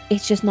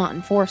 It's just not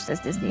enforced as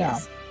Disney No.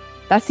 is.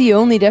 That's the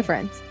only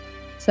difference.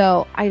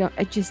 So I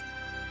just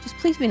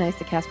please be nice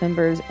to cast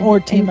members Or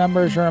team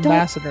members or don't-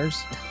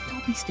 ambassadors.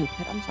 Don't be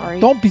stupid. I'm sorry.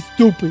 Don't be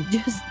stupid.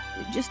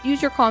 Just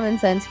use your common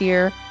sense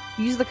here.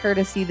 Use the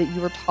courtesy that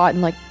you were taught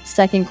in like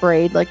second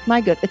grade. Like,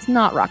 my good, it's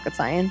not rocket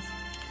science.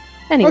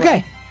 Anyway,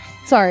 Okay.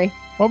 Sorry.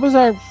 What was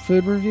our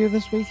food review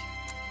this week?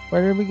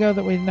 Where did we go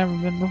that we'd never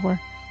been before?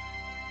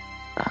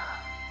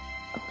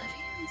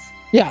 Olivia's.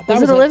 Yeah, that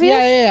Was was it Olivia's?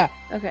 Yeah.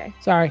 Okay.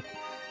 Sorry.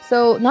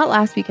 So not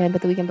last weekend,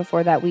 but the weekend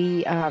before that,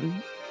 we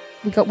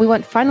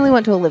finally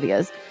went to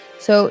Olivia's.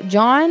 So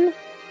John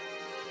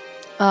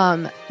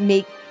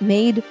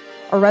made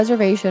a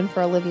reservation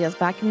for Olivia's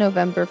back in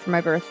November for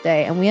my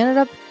birthday, and we ended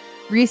up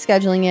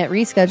rescheduling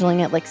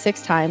it like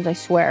 6 times, I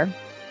swear.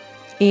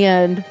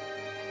 And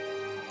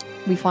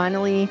we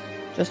finally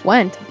just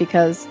went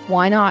because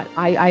why not?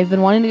 I've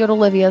been wanting to go to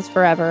Olivia's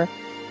forever.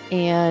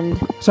 And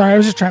Sorry, I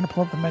was just trying to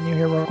pull up the menu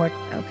here real quick.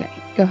 okay,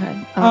 go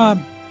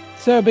ahead.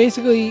 So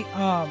basically,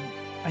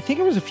 I think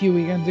it was a few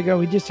weekends ago,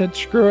 we just said,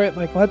 screw it,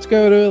 like, let's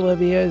go to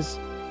Olivia's.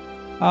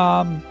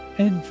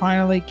 And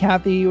finally,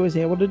 Kathy was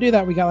able to do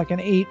that. We got like an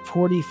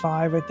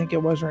 8:45, I think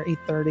it was, or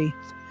 8:30.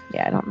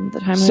 Yeah, I don't remember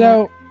the time.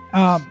 So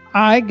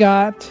I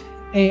got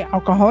a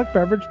alcoholic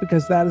beverage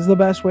because that is the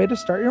best way to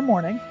start your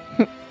morning.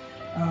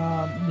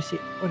 Let me see.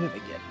 What did I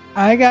get?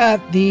 I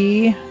got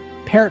the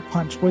Parrot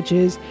Punch, which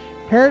is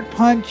Parrot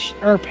Punch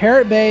or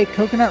Parrot Bay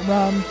coconut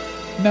rum,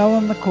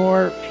 melon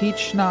liqueur, peach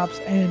schnapps,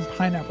 and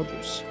pineapple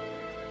juice.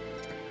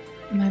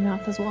 My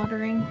mouth is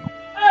watering.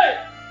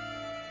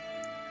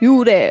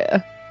 You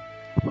there?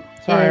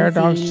 Sorry, our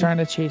dog's Izzy. trying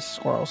to chase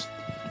squirrels.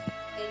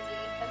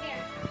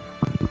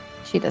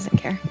 She doesn't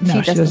care. No,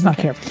 she just does doesn't not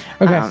care.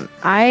 Okay.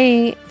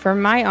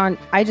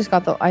 I just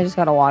got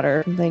a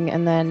water thing,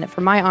 and then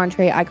for my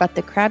entree, I got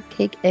the crab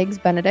cake eggs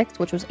Benedict,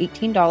 which was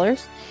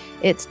 $18.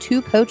 It's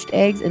 2 poached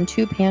eggs and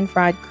 2 pan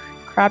fried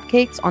crab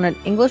cakes on an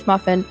English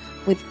muffin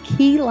with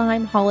key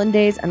lime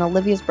hollandaise and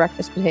Olivia's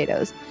breakfast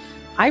potatoes.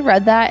 I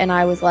read that and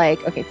I was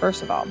like, okay,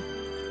 first of all,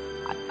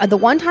 the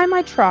one time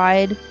I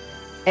tried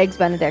eggs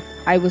Benedict,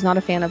 I was not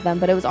a fan of them,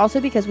 but it was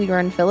also because we were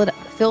in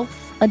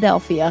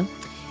Philadelphia,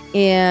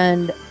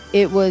 and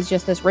it was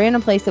just this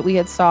random place that we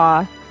had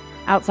saw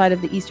outside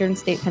of the Eastern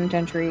State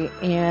Penitentiary,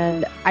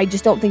 and I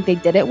just don't think they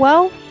did it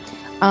well.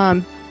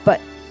 But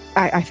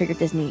I figured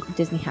Disney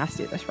has to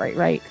do this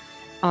right.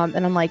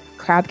 And I'm like,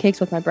 crab cakes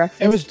with my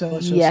breakfast. It was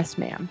delicious. Yes,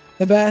 ma'am.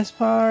 The best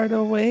part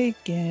of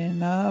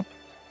waking up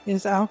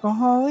Is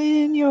alcohol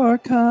in your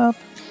cup?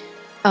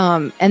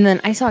 And then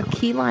I saw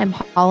key lime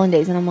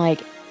hollandaise, and I'm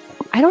like,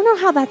 I don't know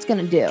how that's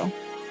gonna do.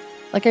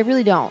 Like, I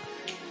really don't.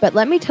 But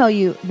let me tell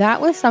you,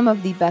 that was some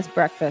of the best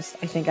breakfast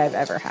I think I've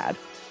ever had.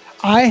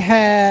 I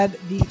had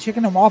the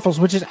chicken and waffles,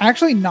 which is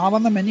actually not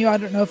on the menu. I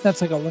don't know if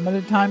that's like a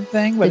limited time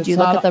thing. But Did you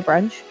look at the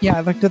brunch? Yeah,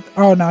 I looked at.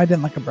 Oh no, I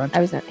didn't look at brunch.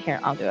 I was in here.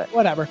 I'll do it.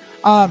 Whatever.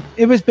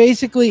 It was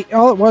basically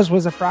all it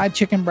was a fried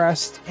chicken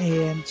breast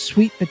and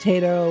sweet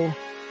potato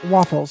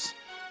waffles.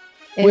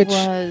 It Which-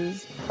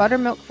 was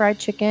buttermilk fried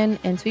chicken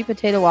and sweet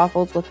potato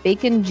waffles with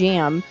bacon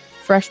jam,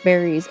 fresh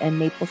berries, and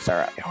maple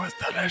syrup. It was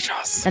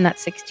delicious. And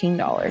that's $16.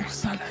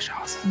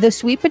 Delicious. The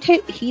sweet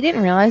potato, he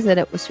didn't realize that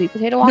it was sweet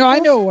potato waffles. No, I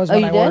know it was Oh,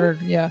 when you I did?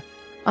 ordered. Yeah.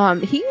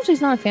 He usually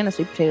is not a fan of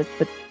sweet potatoes,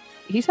 but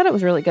he said it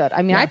was really good.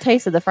 I mean, Yeah. I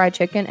tasted the fried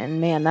chicken, and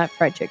man, that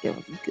fried chicken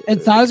was good.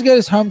 It's not as good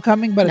as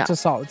Homecoming, but it's No. a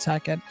solid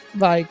second.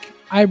 Like,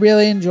 I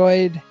really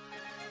enjoyed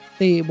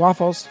the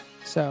waffles,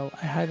 so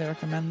I highly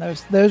recommend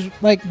those. Those,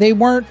 like, they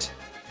weren't,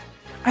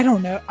 I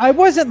don't know. I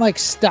wasn't like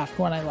stuffed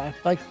when I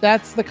left. Like,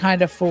 that's the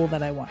kind of fool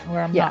that I want,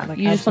 where I'm Yeah, not like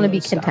you just want to be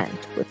absolutely stuffed.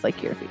 content with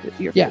like your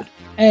food. Yeah.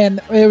 And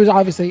it was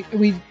obviously,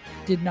 we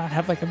did not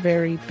have like a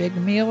very big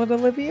meal at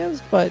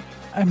Olivia's, but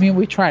I mean,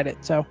 we tried it,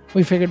 so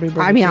we figured we'd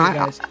bring I it mean, to you I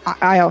guys.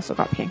 I also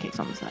got pancakes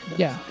on the side. but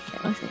Yeah.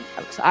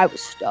 I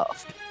was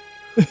stuffed.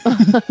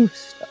 I was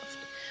stuffed.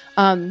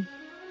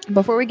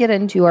 Before we get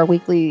into our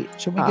weekly,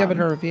 Should we give it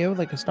a review,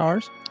 like a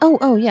stars?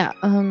 oh yeah,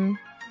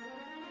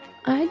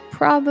 I'd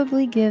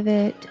probably give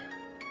it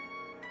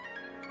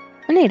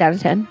an 8 out of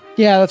 10.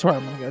 Yeah, that's where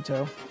I'm gonna go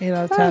to. 8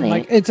 out of 10. Probably.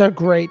 Like, it's a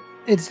great.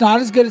 It's not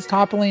as good as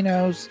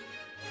Topolino's,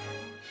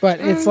 but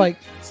it's like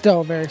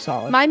still very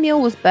solid. My meal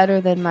was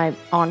better than my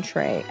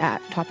entree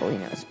at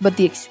Topolino's, but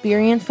the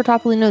experience for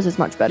Topolino's is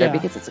much better Yeah.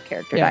 because it's a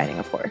character Yeah. dining,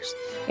 of course,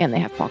 and they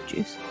have pop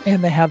juice.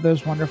 And they have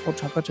those wonderful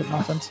chocolate chip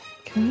muffins.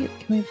 Can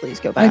we please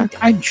go I'm, back?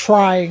 I'm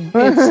trying.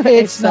 It's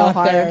It's so not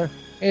hard. there.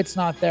 It's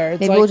not there. It's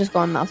Maybe like we'll just go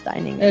on Mouse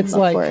Dining. And it's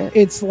look like for it.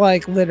 it's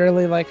like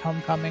literally like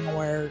Homecoming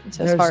where It's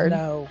just there's hard.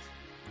 no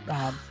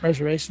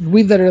reservations.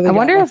 We literally. I got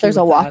wonder if lucky there's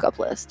a with that. walk-up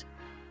list.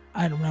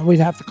 I don't know. We'd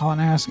have to call and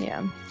ask.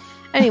 Yeah.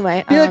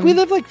 Anyway, Be like, we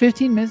live like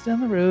 15 minutes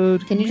down the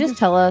road. can you we just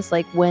tell us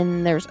like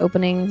when there's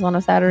openings on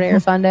a Saturday or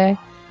Sunday?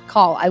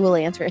 Call. I will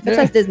answer. If it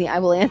says Disney, I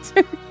will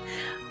answer.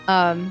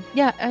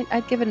 Yeah,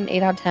 I'd give it an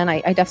 8 out of 10.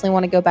 I definitely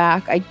want to go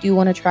back. I do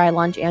want to try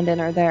lunch and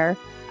dinner there.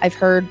 I've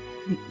heard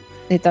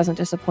it doesn't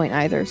disappoint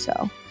either.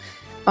 So,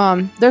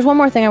 there's one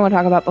more thing I want to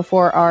talk about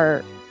before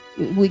our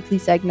weekly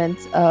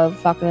segments of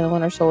Falcon and the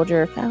Winter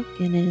Soldier.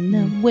 Falcon in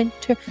the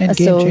Winter, and a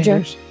Game soldier.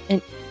 Changers.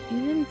 You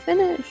didn't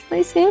finish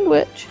my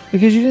sandwich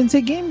Because you didn't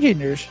say Game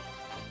Changers.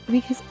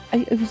 because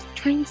I was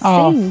trying to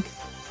Oh. sing.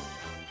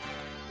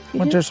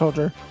 Winter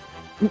Soldier.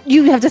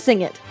 You have to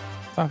sing it.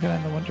 Falcon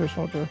and the Winter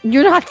Soldier.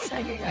 You're not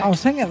singing it. I'll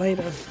sing it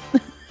later.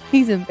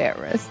 He's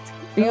embarrassed.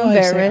 Are I you don't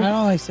like sing- I embarrassed?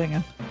 don't like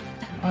singing.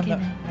 I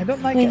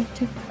don't like it.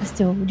 Winter, a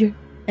soldier,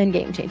 and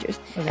Game Changers.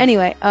 Okay.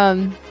 Anyway,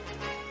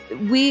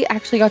 we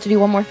actually got to do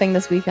one more thing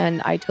this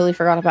weekend. I totally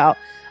forgot about.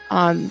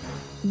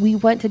 We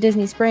went to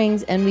Disney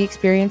Springs and we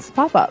experienced the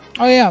pop up.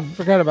 Oh yeah,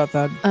 forgot about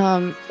that.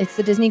 It's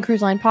the Disney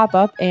Cruise Line pop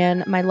up,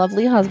 and my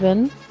lovely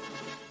husband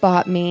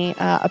bought me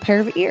a pair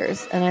of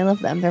ears, and I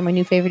love them. They're my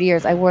new favorite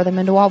ears. I wore them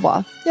into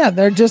Wawa. Yeah,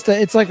 they're just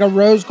it's like a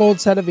rose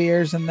gold set of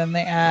ears, and then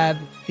they add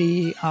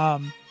the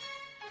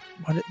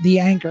the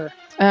anchor.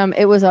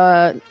 It was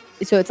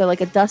it's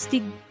like a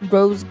dusty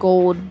rose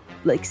gold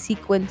like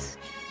sequence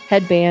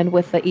headband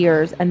with the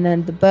ears, and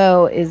then the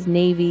bow is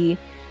navy,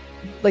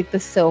 like the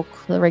silk,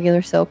 the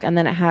regular silk, and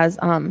then it has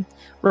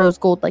rose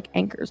gold like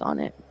anchors on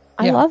it.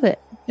 I Yeah. love it.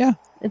 Yeah.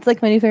 It's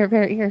like my new favorite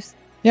pair of ears.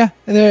 Yeah,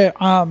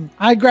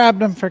 I grabbed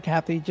them for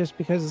Kathy just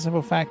because of the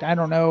simple fact I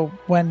don't know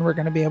when we're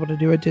going to be able to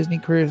do a Disney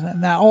cruise,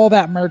 and that all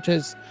that merch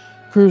is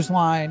Cruise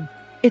Line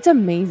It's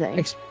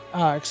amazing.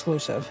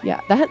 exclusive. Yeah,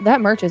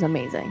 that merch is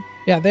amazing.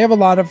 Yeah, they have a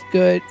lot of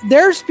good.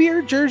 Their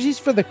Spirit jerseys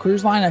for the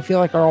Cruise Line I feel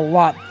like are a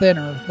lot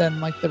thinner than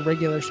like the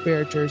regular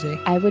Spirit jersey.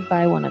 I would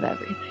buy one of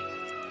everything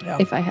Yeah.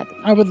 if I had the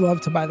I would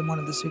love to buy them one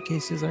of the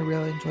suitcases. I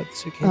really enjoyed the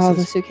suitcases. Oh,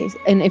 the suitcase.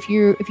 And if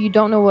you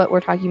don't know what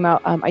we're talking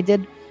about, I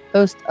did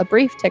post a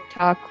brief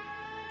TikTok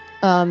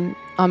on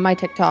my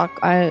TikTok.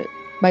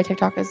 My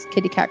TikTok is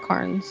Kitty Cat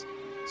Carnes.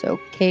 So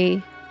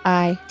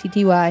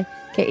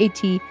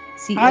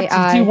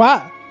KITTYKATCAI.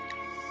 What?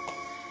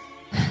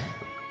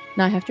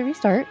 Now I have to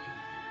restart.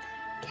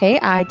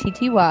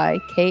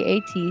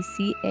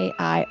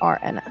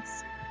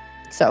 KITTYKATCAIRNS.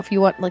 So if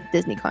you want like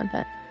Disney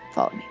content,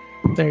 follow me.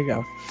 There you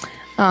go.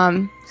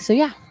 So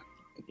yeah.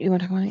 You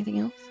want to talk about anything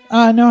else?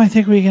 No, I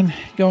think we can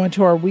go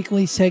into our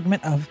weekly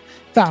segment of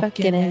Falcon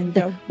Falcon and and the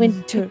the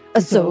Winter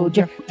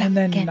Soldier. and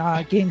then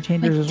Falcon Game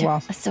Changers as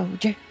well. A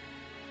soldier.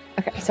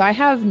 Okay, so I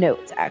have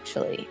notes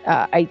actually.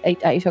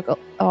 I took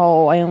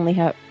I only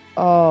have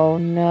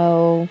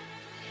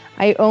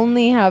I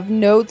only have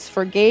notes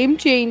for Game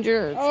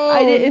Changers.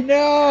 I didn't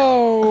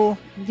no.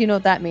 you know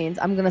what that means.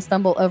 I'm gonna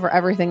stumble over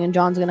everything and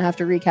John's gonna have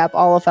to recap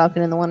all of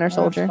Falcon and the Winter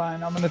Soldier. That's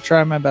fine. I'm gonna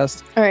try my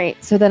best. All right,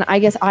 so then I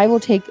guess I will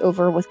take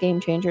over with Game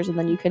Changers and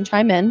then you can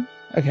chime in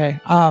Okay.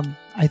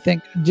 I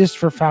think just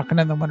for Falcon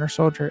and the Winter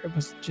Soldier, it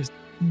was just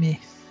me.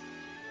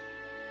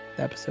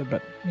 The episode,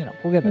 but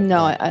we'll get it.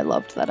 No, I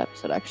loved that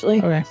episode actually.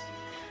 Okay.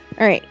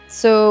 All right,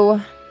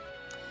 so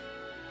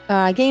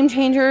Game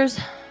Changers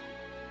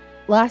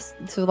last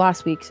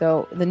week.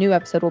 So the new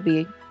episode will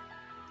be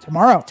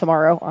tomorrow.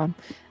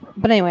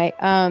 But anyway,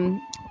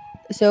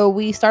 so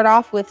we start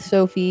off with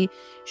Sophie.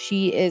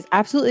 She is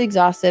absolutely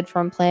exhausted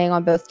from playing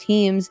on both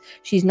teams.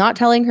 She's not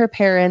telling her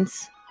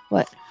parents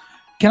what.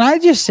 Can I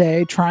just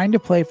say, trying to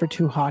play for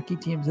 2 hockey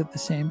teams at the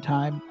same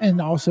time and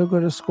also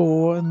go to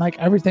school and like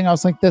everything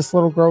else like this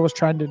little girl was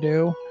trying to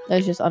do,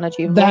 That's just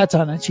unachievable. that's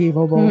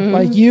unachievable. Mhm.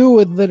 Like you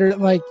would literally,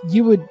 like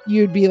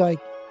you'd be like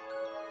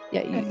yeah,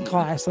 in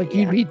class, like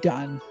yeah. you'd be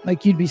done,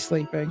 like you'd be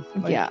sleeping.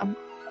 Like, yeah.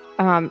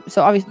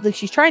 So obviously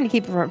she's trying to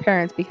keep it from her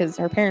parents because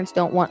her parents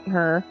don't want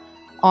her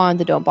on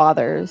the Don't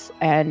Bothers,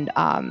 and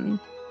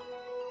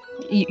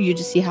you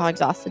just see how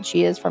exhausted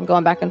she is from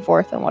going back and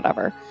forth and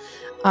whatever.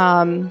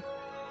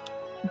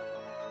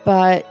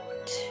 But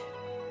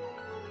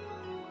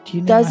Do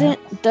you know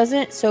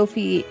doesn't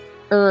Sophie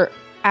or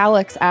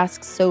Alex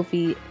asks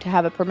Sophie to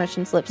have a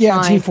permission slip Yeah,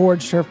 she signed?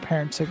 forged her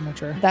parents'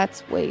 signature.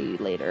 That's way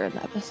later in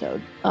the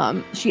episode.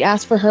 She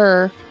asked for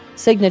her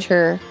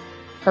signature,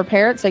 her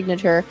parents'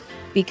 signature,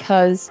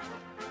 because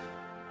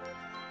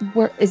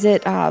is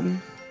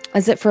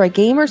it for a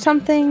game or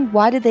something?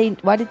 Why did I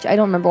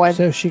don't remember why.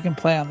 So she can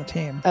play on the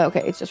team. Oh,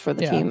 okay, it's just for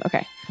the Yeah. team.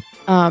 Okay.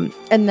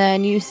 And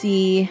then you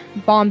see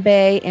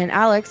Bombay and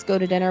Alex go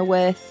to dinner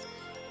with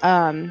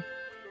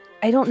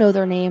I don't know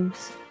their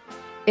names.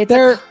 It's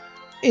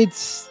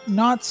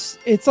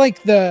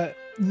like the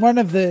one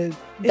of the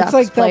Ducks it's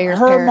like players'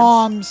 her parents.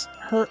 mom's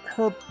her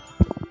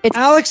It's-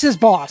 Alex's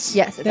boss.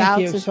 Yes, it's Thank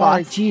you. Alex's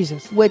Sorry, boss.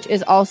 Jesus. which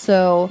is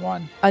also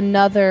One.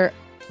 another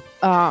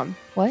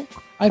what?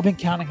 I've been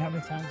counting how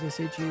many times I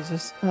say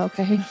Jesus.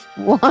 Okay.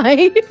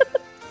 Why?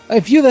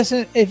 If you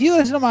listen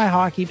to my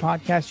hockey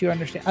podcast, you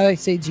understand. I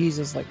say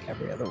Jesus like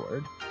every other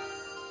word.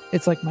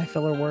 It's like my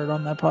filler word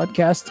on that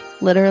podcast.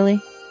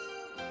 Literally.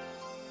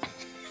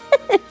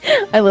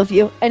 I love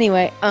you.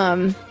 Anyway,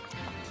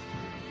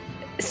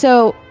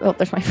 so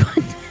there's my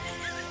phone.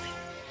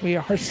 We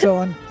are still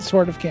on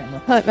sort of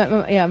camera.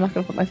 Yeah, I'm not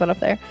gonna put my foot up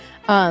there.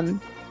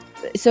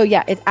 So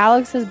yeah, it's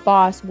Alex's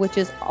boss, which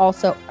is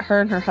also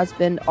her and her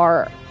husband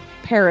are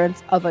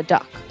parents of a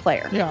Duck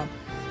player.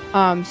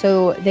 Yeah.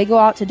 So they go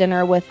out to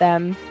dinner with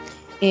them,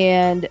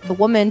 and the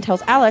woman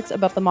tells Alex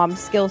about the Mom's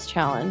Skills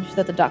Challenge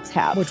that the Ducks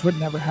have. Which would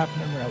never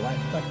happen in real life,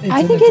 but it's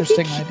I an think it'd be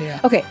interesting idea.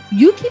 Okay,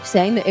 you keep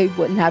saying that it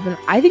wouldn't happen.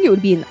 I think it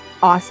would be an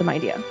awesome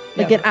idea.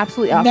 Like Yeah, an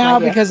absolutely awesome Now,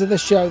 idea. because of the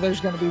show, there's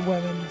going to be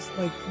women's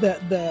like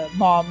the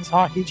moms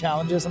hockey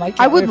challenges, and I I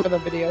can't would- wait for the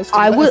videos.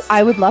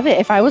 I would love it.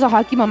 If I was a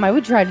hockey mom, I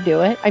would try to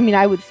do it. I mean,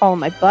 I would fall on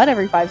my butt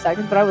every 5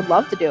 seconds, but I would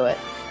love to do it.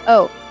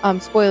 Oh,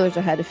 spoilers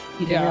ahead if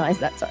you didn't Yeah. realize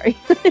that. Sorry.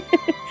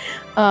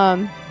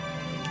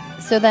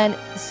 So then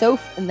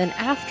and then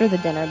after the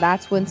dinner,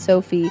 that's when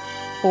Sophie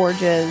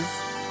forges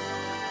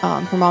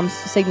her mom's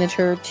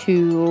signature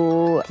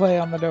to play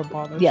on the Don't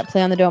Bother.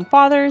 play on the Don't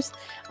Bothers.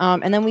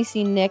 And then we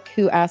see Nick,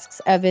 who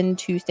asks Evan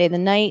to stay the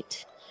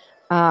night.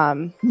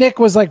 Nick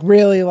was like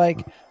really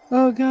like,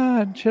 oh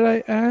God, should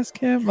I ask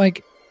him?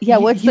 Like,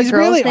 What's the he's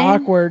girl's really name?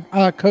 awkward.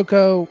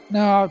 Coco.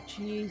 No,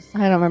 jeez,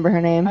 I don't remember her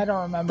name. I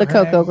don't remember The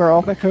her Coco name.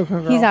 girl. The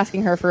Coco girl. He's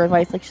asking her for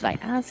advice. Like, should I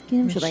ask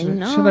him? Should I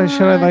not?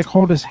 Should I like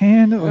hold his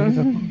hand at like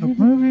the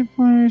movie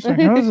place? Like,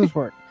 how does this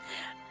work?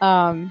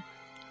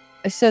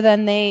 So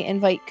then they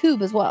invite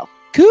Coob as well.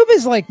 Coob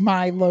is like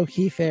my low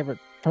key favorite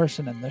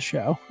person in the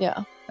show.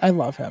 Yeah. I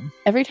love him.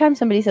 Every time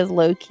somebody says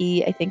low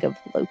key, I think of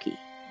Loki.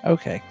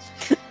 Okay.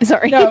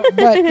 Sorry. No,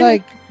 but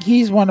like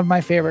he's one of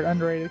my favorite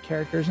underrated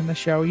characters in the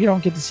show. You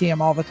don't get to see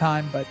him all the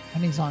time, but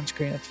when he's on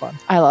screen, it's fun.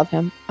 I love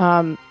him.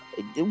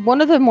 One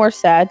of the more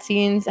sad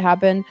scenes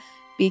happened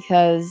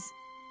because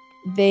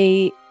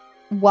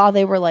while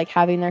they were like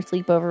having their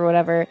sleepover or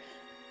whatever,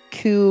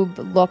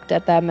 Coob looked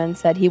at them and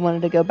said he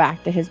wanted to go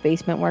back to his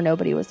basement where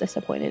nobody was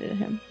disappointed in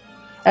him.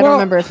 I don't Well-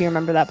 remember if you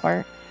remember that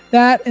part.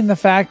 That and the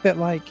fact that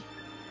like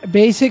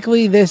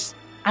basically this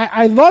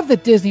I love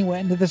that Disney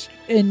went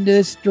in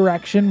this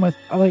direction with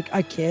like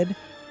a kid.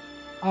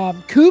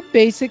 Coop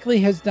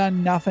basically has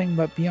done nothing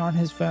but be on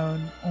his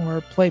phone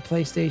or play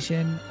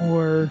PlayStation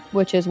or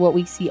Which is what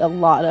we see a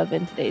lot of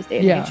in today's day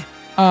and age.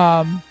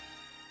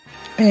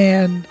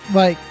 And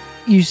like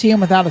you see him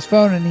without his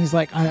phone and he's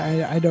like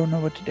I don't know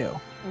what to do.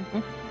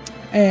 Mhm.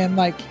 And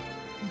like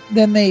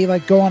then they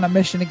like go on a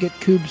mission to get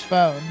Coop's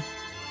phone.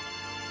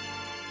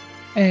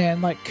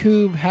 And like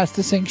Coob has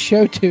to sing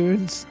show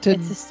tunes to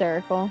It's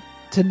hysterical.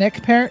 Nick's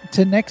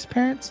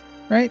parents,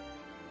 right?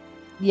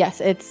 Yes,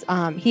 it's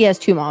he has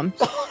 2 moms.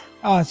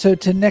 So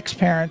to Nick's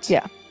parents.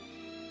 Yeah.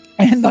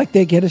 And like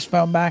they get his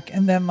phone back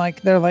and then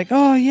like they're like,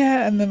 oh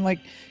yeah. And then like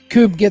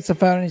Coob gets a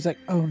phone and he's like,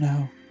 oh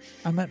no,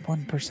 I'm at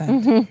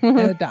 1%. And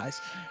it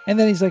dies. And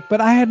then he's like, but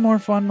I had more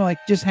fun like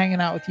just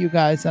hanging out with you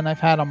guys than I've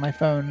had on my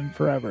phone in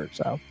forever.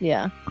 So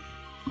Yeah.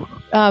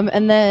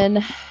 And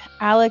then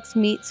Alex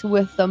meets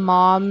with the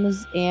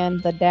moms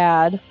and the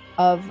dad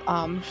of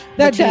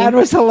That the dad team.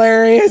 was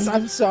hilarious.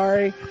 I'm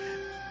sorry.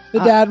 The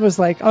dad was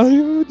like,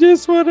 I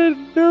just want to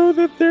know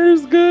that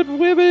there's good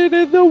women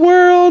in the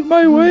world.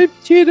 My wife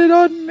cheated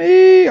on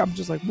me. I'm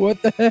just like,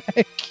 what the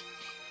heck?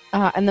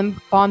 And then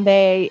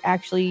Bombay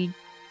actually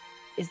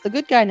is the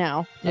good guy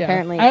now, Yeah.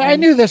 apparently. I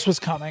And knew this was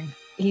coming.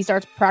 he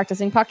starts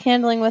practicing puck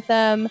handling with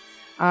them.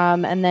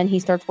 And then he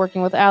starts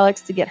working with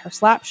Alex to get her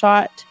slap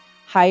shot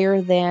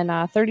higher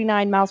than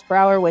 39 miles per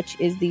hour, which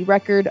is the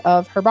record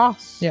of her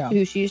boss, Yeah.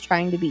 who she's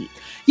trying to beat.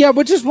 Yeah,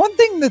 which is one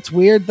thing that's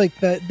weird. Like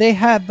they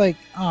had like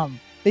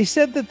they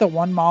said that the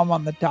one mom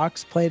on the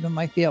Ducks played in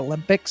like the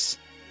Olympics.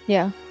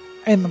 Yeah.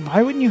 And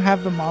why wouldn't you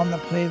have the mom that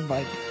played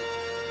like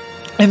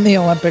in the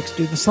Olympics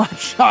do the slap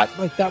shot?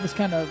 Like that was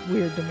kind of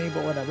weird to me,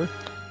 but whatever.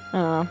 I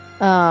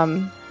don't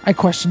know. I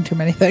question too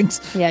many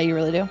things. Yeah, you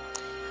really do.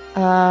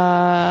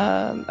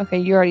 Okay,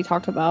 you already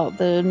talked about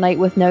the night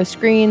with no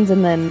screens,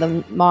 and then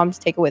the moms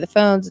take away the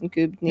phones, and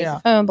Coop needs Yeah. the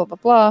phone, blah, blah,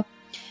 blah.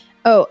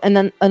 Oh, and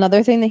then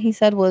another thing that he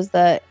said was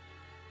that,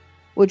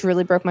 which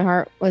really broke my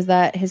heart, was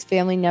that his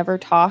family never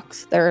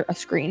talks. They're a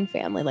screen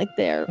family. Like,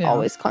 they're Yeah.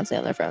 always constantly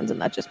on their phones,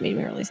 and that just made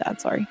me really sad.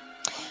 Sorry.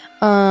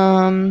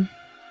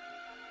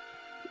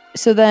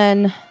 So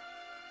then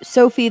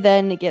Sophie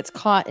then gets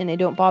caught in a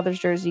Don't Bother's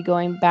jersey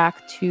going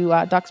back to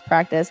Ducks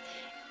practice,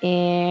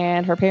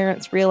 and her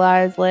parents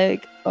realize,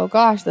 like, oh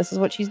gosh, this is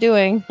what she's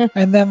doing.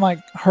 And then like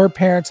her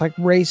parents like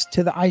race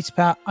to the ice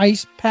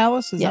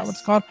palace. Is that what Yes.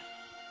 it's called?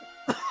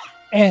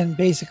 And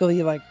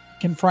basically like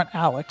confront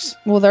Alex.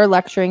 Well, they're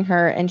lecturing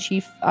her, and she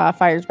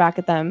fires back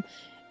at them,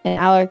 and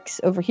Alex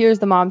overhears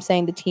the mom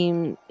saying the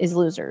team is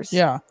losers.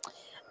 Yeah.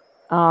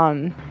 Which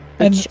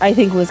And- I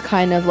think was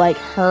kind of like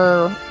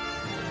her,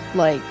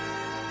 like,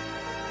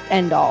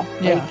 end all.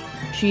 Yeah.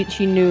 Like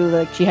she knew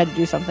like she had to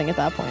do something at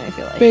that point. I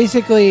feel like.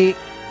 Basically,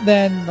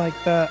 then like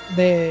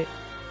the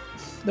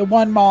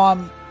one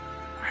mom,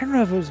 I don't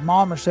know if it was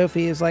mom or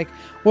Sophie, is like,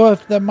 well,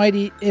 if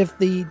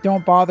the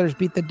Don't Bothers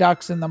beat the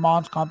Ducks in the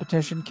mom's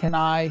competition, can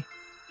I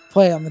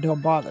play on the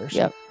Don't Bothers?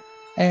 Yep.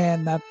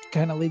 And that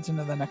kind of leads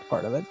into the next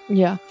part of it.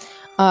 Yeah.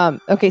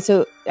 Okay.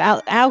 So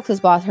Alex's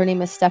boss, her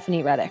name is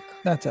Stephanie Reddick.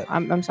 That's it.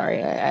 I'm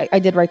sorry. I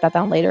did write that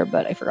down later,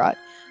 but I forgot.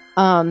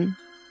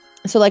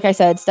 So like I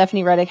said,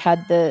 Stephanie Reddick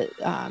had the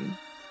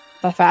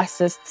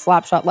fastest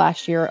slap shot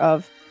last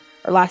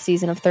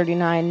season of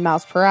 39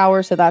 miles per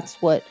hour. So that's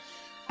what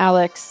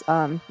Alex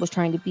was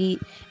trying to beat.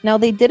 Now,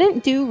 they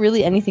didn't do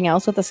really anything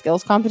else with the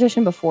skills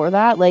competition before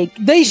that. Like,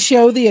 They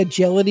show the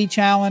agility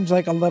challenge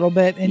like a little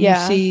bit, and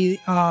Yeah. you see,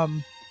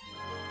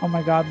 oh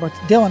my God, what's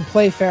Dylan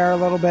Playfair a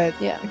little bit,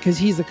 Yeah. because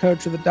he's the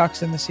coach of the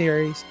Ducks in the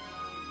series,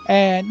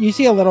 and you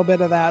see a little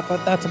bit of that,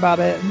 but that's about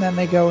it. And then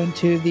they go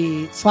into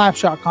the slap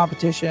shot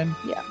competition.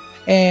 Yeah.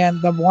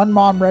 And the one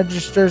mom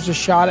registers a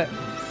shot at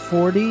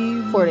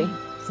 40.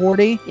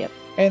 40. Yep.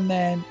 And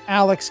then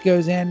Alex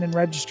goes in and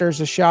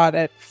registers a shot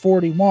at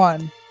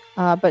 41,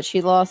 but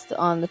she lost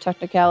on the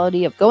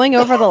technicality of going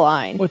over the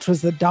line. which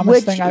was the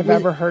dumbest thing I've was-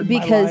 ever heard in my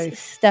because life.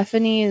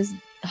 Stephanie's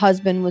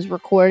husband was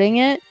recording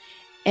it,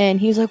 and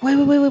he was like,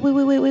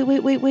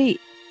 wait.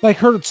 Like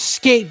her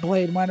skate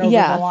blade went over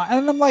Yeah. the line.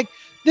 And I'm like,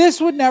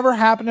 this would never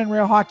happen in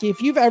real hockey.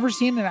 If you've ever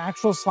seen an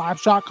actual slap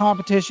shot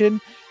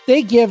competition,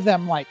 they give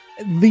them like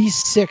at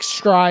least 6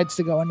 strides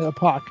to go into the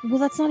puck. Well,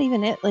 that's not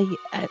even it. Like,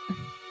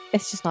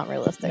 it's just not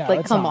realistic. No,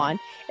 like, it's come not. on.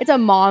 It's a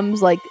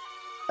mom's like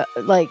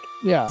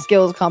Yeah.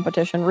 skills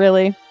competition,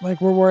 really.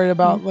 Like we're worried Mm-hmm.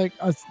 about like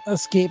a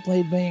skate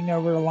blade being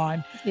over the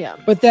line. Yeah.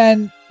 But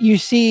then you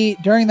see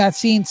during that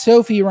scene,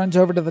 Sophie runs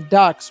over to the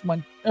Ducks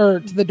to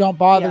the Don't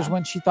Bothers Yeah.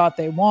 when she thought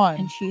they won.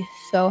 And she's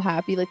so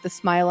happy, like the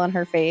smile on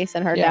her face,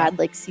 and her Yeah. dad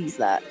like sees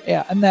that.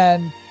 Yeah. And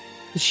then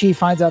she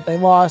finds out they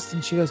lost,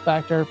 and she goes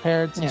back to her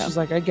parents, and Yeah. she's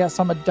like, I guess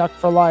I'm a Duck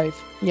for life.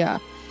 Yeah.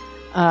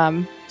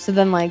 So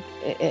then like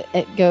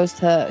it goes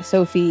to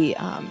Sophie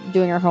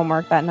doing her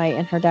homework that night,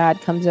 and her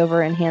dad comes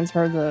over and hands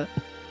her the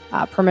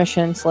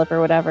permission slip or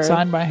whatever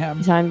Signed by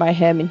him. signed by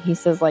him, and he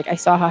says like, I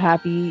saw how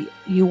happy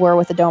you were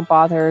with the Don't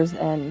Bothers,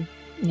 and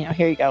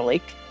here you go,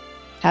 like,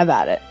 have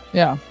at it.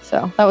 Yeah.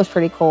 So that was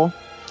pretty cool.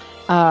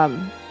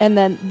 And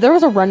then there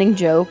was a running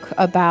joke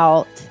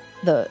about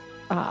the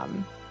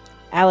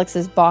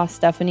Alex's boss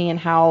Stephanie, and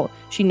how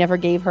she never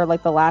gave her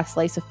like the last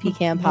slice of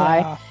pecan pie.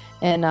 Yeah.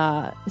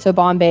 And so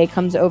Bombay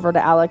comes over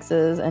to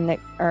Alex's and Nick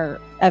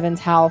or Evan's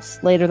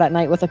house later that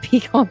night with a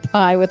pecan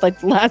pie with like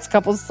the last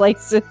couple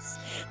slices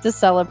to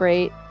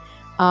celebrate.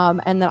 And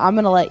then I'm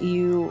gonna let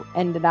you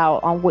end it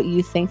out on what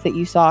you think that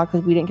you saw,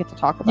 because we didn't get to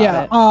talk about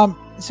Yeah. it.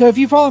 So if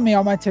you follow me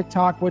on my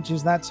TikTok, which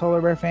is that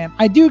Solar Bear fan,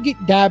 I do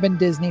get dab in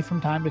Disney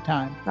from time to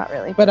time, Not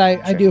really. but I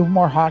Sure. do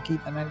more hockey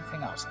than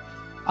anything else.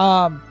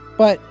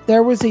 But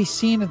there was a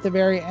scene at the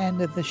very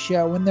end of the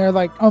show when they're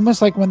like,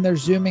 almost like when they're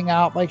zooming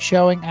out, like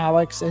showing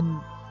Alex and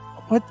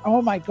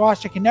oh my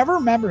gosh, I can never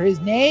remember his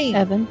name.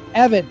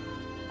 Evan.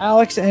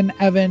 Alex and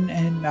Evan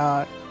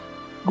and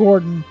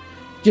Gordon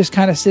just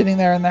kind of sitting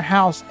there in their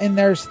house, and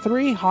there's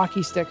 3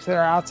 hockey sticks that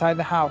are outside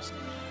the house.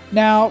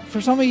 Now,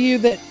 for some of you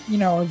that,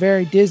 are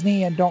very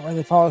Disney and don't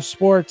really follow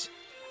sports,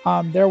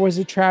 There was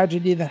a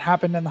tragedy that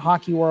happened in the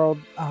hockey world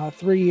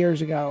 3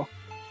 years ago,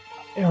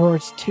 or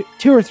it's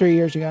 2 or 3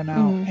 years ago now.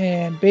 Mhm.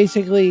 And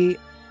basically,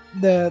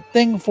 the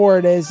thing for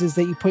it is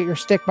that you put your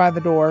stick by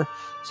the door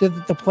so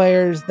that the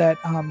players that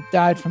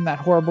died from that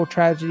horrible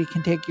tragedy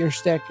can take your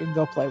stick and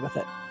go play with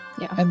it.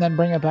 Yeah. And then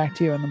bring it back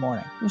to you in the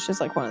morning. Which is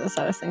like one of the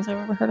saddest things I've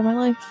ever heard in my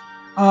life.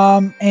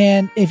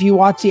 And if you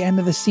watch the end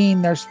of the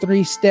scene, there's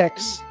 3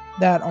 sticks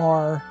that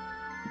are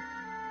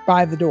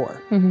by the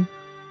door. Mhm.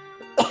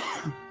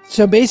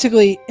 So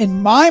basically,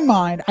 in my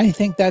mind, I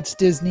think that's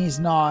Disney's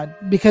nod,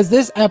 because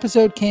this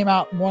episode came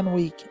out 1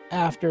 week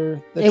after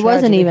the It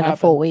wasn't tragedy even a happened.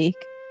 full week.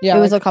 Yeah, It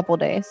was like, a couple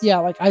days. yeah,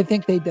 like I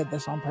think they did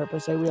this on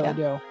purpose. I really Yeah.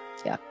 do.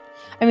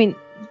 I mean,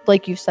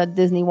 like you said,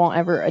 Disney won't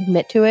ever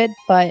admit to it,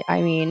 but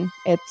I mean,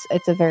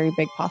 it's a very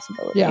big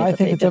possibility. Yeah, I that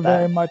think they it's a did that.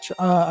 very much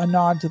a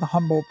nod to the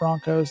Humboldt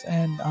Broncos,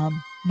 and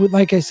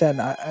like I said,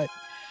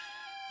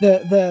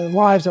 the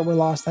lives that were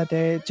lost that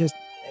day,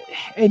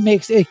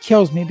 it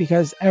kills me,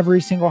 because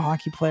every single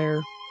hockey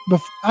player.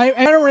 I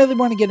don't really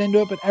want to get into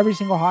it, but every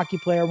single hockey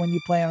player, when you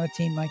play on a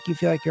team, like you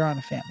feel like you're on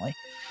a family,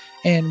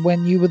 and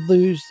when you would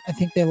lose, I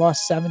think they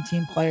lost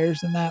 17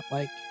 players in that.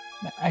 Like,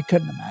 I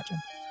couldn't imagine.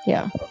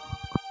 Yeah.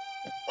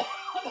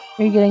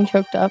 Are you getting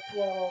choked up?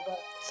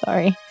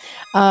 Sorry.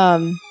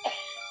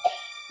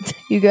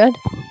 You good?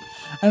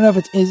 I don't know if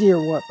it's Izzy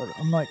or what, but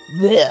I'm like,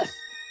 bleh.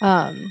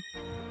 I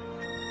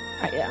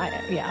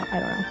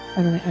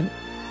don't know.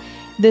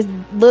 This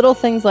little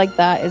things like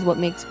that is what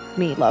makes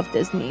me love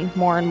Disney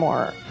more and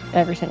more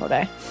every single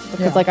day, because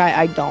Yeah. like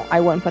I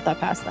wouldn't put that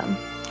past them.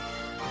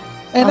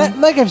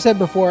 And like I've said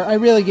before, I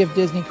really give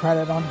Disney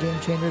credit on Game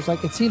Changers.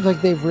 Like, it seems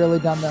like they've really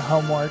done their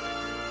homework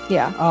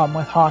Yeah.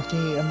 with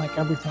hockey and like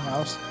everything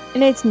else.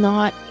 And it's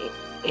not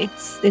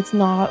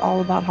all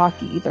about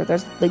hockey either.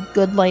 There's like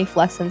good life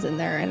lessons in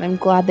there, and I'm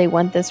glad they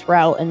went this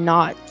route and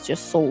not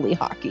just solely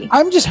hockey.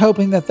 I'm just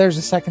hoping that there's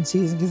a second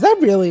season, because I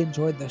really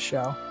enjoyed this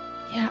show.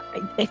 Yeah,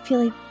 I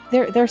feel like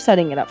they're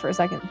setting it up for a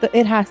second.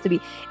 It has to be.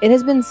 It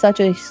has been such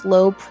a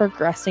slow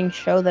progressing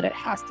show that it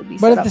has to be.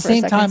 But set at the up for a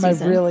same second time, I've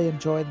season. really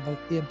enjoyed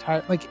like the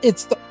entire, like,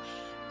 it's the,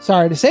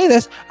 sorry to say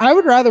this, I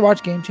would rather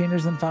watch Game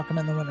Changers than Falcon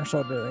and the Winter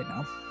Soldier right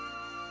now.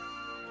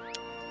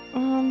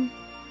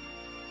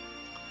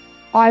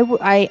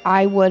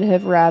 I would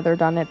have rather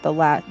done it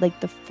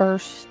the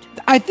first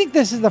I think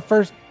this is the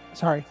first,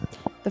 sorry.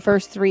 the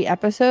first 3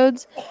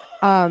 episodes.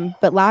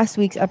 But last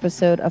week's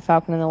episode of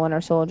Falcon and the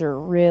Winter Soldier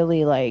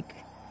really, like,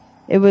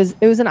 it was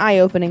an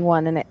eye-opening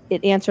one, and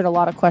it answered a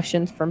lot of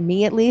questions for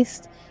me, at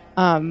least.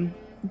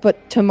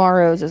 But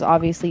tomorrow's is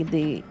obviously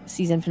the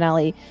season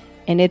finale,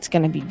 and it's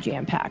going to be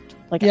jam-packed.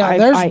 Like, Yeah,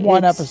 there's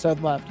one it's-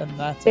 episode left, and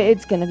that's it.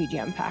 It's going to be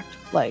jam-packed,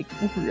 like,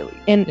 really.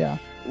 And Yeah.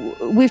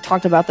 we've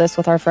talked about this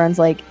with our friends.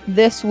 Like,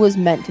 this was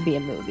meant to be a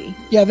movie.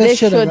 Yeah, this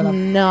should have should been a,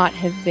 not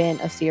have been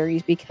a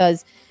series,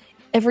 because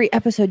every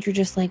episode you're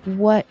just like,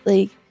 what?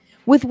 Like,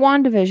 with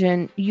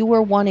WandaVision, you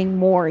were wanting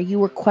more, you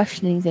were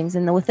questioning things,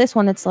 and with this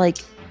one, it's like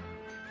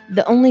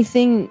the only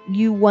thing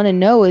you want to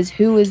know is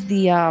who is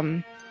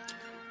the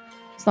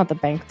it's not the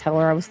bank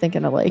teller. I was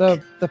thinking of like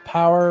the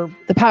power.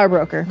 the power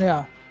broker.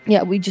 Yeah.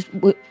 Yeah, who's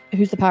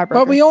the power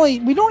broker? But we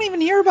don't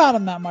even hear about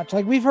him that much.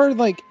 Like, we've heard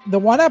like the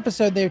one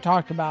episode they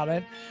talked about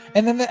it,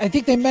 and then I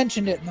think they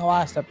mentioned it in the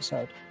last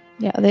episode.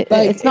 Yeah, Like,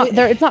 it's not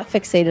it's not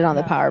fixated on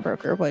the Yeah. power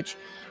broker, which,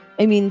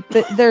 I mean,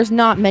 there's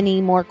not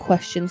many more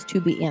questions to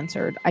be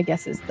answered, I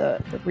guess, is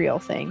the real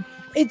thing.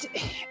 It's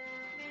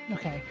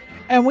okay.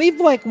 And we've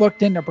like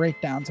looked into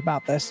breakdowns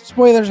about this.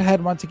 Spoilers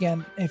ahead once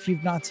again, if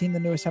you've not seen the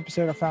newest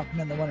episode of Falcon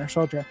and the Winter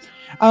Soldier.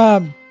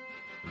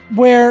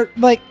 Where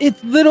like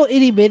it's little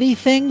itty bitty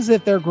things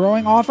that they're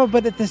growing off of,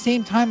 but at the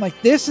same time, like,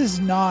 this is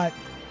not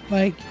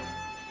like,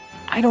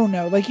 I don't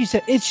know. Like you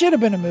said, it should have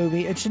been a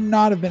movie. It should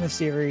not have been a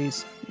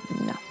series.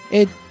 No.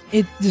 It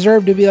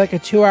deserved to be like a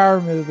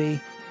 2-hour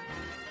movie.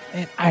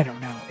 And I don't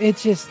know.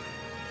 It's just,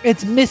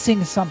 it's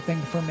missing something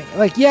for me.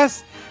 Like,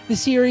 yes, the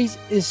series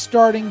is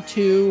starting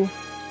to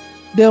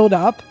build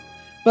up,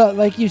 but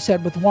like you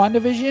said, with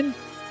WandaVision,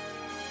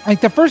 like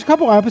the first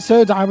couple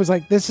episodes, I was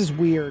like, this is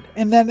weird.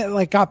 And then it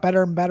like got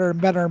better and better and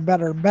better and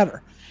better and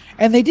better.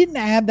 And they didn't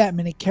add that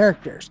many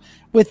characters.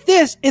 With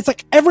this, it's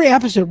like every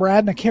episode we're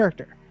adding a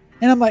character.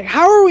 And I'm like,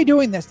 how are we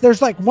doing this?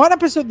 There's like one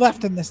episode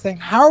left in this thing.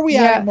 How are we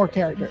Yeah. adding more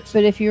characters?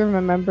 But if you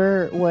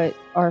remember what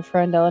our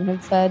friend Ellen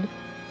had said,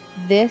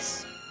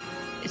 this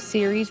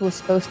series was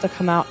supposed to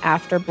come out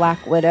after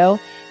Black Widow,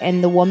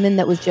 and the woman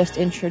that was just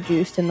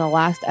introduced in the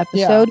last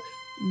episode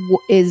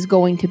is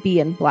going to be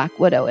in Black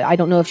Widow. I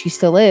don't know if she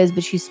still is,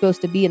 but she's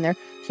supposed to be in there.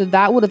 So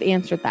that would have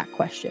answered that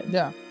question.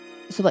 Yeah.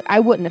 So like, I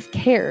wouldn't have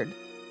cared,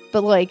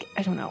 but like,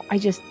 I don't know. I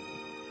just,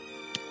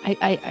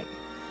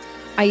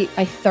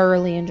 I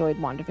thoroughly enjoyed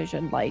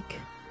WandaVision like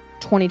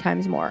 20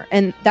 times more.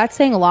 And that's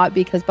saying a lot,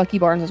 because Bucky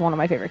Barnes is one of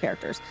my favorite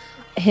characters.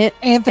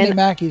 Anthony And-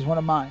 Mackie's one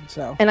of mine.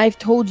 So And I've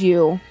told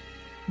you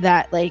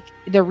that like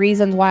the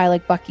reasons why I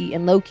like Bucky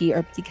and Loki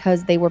are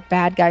because they were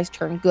bad guys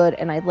turned good,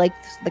 and I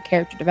liked the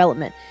character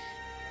development.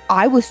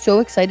 I was so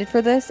excited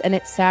for this, and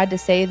it's sad to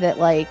say that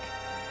like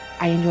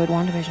I enjoyed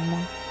WandaVision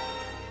more.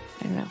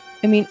 I don't know.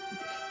 I mean,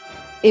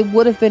 it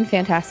would have been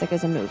fantastic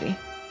as a movie.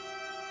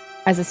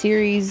 As a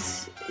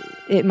series,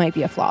 it might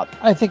be a flop.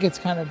 I think it's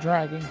kind of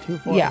dragging too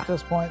far Yeah. at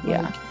this point.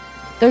 Yeah. Like,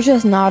 There's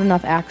just not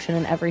enough action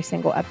in every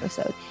single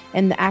episode.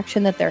 And the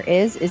action that there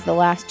is the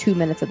last 2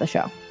 minutes of the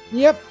show.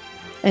 yep.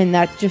 And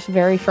that's just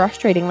very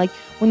frustrating. Like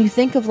when you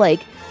think of like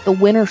the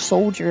Winter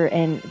Soldier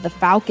and the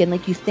Falcon,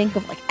 like you think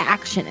of like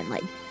action and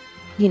like,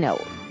 you know,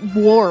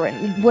 war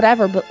and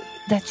whatever, but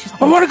that's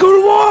just I want to go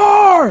to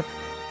war.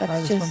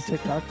 that's From just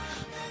TikTok.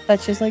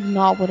 that's just like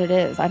not what it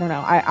is. I don't know.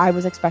 I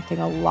was expecting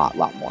a lot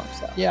more.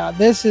 So Yeah,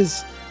 this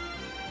is.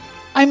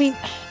 I mean,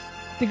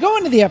 to go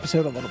into the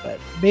episode a little bit,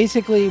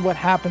 basically what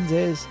happens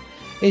is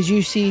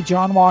you see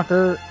John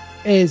Walker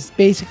is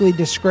basically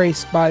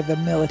disgraced by the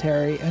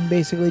military and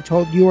basically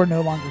told you are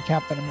no longer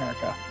Captain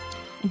America.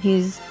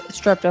 he's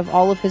stripped of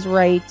all of his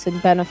rights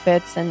and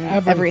benefits and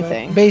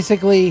everything.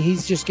 Basically,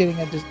 he's just getting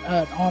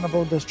an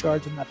honorable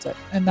discharge and that's it.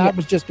 And that Yeah.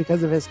 was just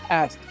because of his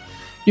past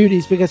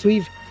duties. Because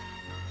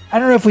I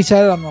don't know if we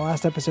said it on the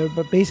last episode,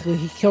 but basically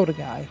he killed a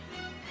guy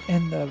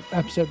in the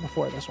episode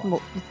before this one.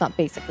 Well, it's not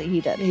basically. He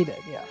did. He did,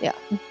 yeah.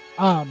 Yeah.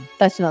 Um,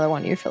 That's another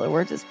one of your filler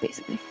words is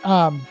basically.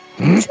 and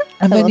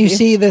I then love you you.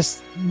 see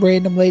this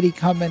random lady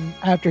come in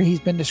after he's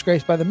been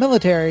disgraced by the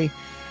military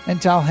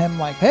and tell him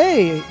like,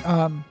 hey,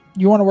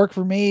 you want to work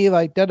for me?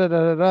 Like, da da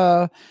da da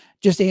da.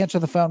 Just answer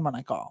the phone when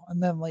I call,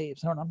 and then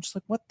leaves. And I'm just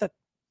like, what the?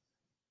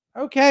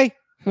 Okay,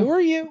 who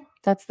are you?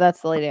 That's the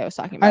lady I was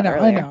talking I about know,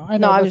 I earlier. know, I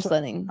know, No, I that's was just what-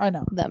 letting I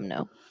know. them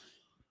know.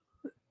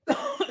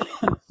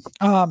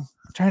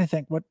 Trying to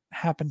think what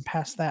happened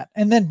past that,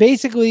 and then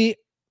basically,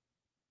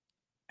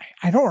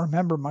 I don't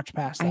remember much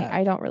past that.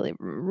 I don't really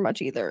remember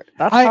much either.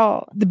 That's I-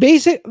 how. The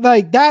basic,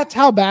 like, that's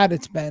how bad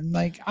it's been.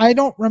 Like, I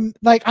don't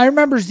I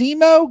remember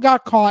Zemo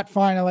got caught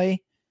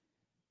finally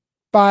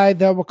by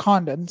the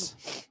Wakandans.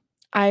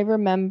 I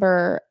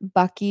remember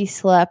Bucky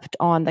slept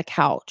on the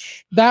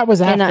couch. That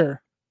was And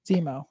after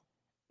Zemo.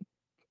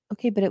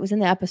 Okay, but it was in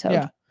the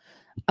episode.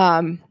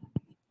 Yeah.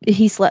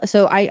 He slept.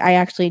 So I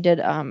actually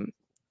did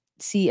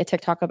see a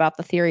TikTok about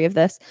the theory of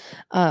this.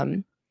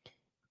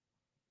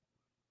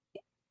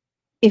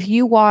 If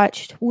you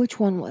watched, which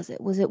one was it?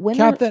 Was it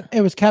Winter?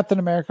 It was Captain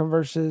America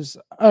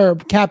or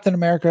Captain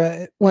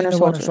America Winter and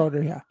the Winter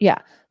Soldier. Soldier. Yeah.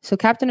 So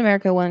Captain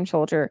America, Winter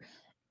Soldier.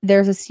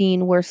 There's a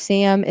scene where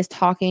Sam is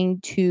talking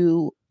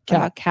to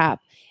Cap,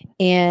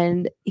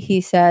 and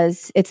he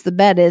says, "It's the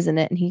bed, isn't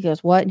it?" And he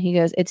goes, "What?" And he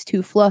goes, "It's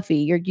too fluffy.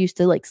 You're used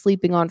to like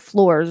sleeping on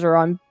floors or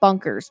on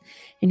bunkers."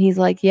 And he's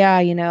like, "Yeah,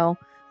 you know,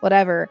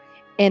 whatever."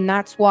 And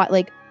that's why,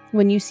 like,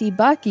 when you see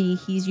Bucky,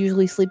 he's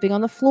usually sleeping on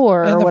the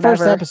floor In or the whatever.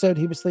 first episode,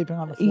 he was sleeping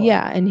on the floor.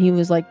 Yeah, and he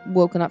was like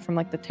woken up from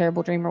like the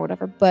terrible dream or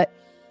whatever. But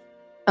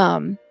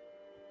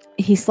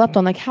he slept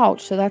on the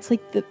couch. So that's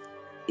like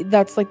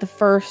the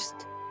first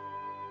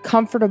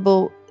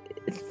comfortable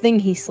thing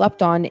he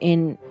slept on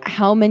in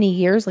how many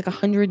years? Like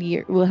 100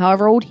 years,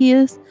 however old he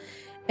is.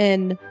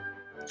 And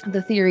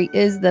the theory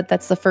is that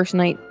that's the first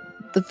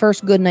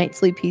good night's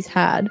sleep he's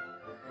had.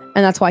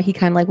 And that's why he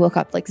kind of like woke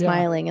up like Yeah.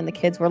 smiling, and the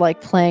kids were like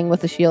playing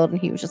with the shield, and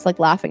he was just like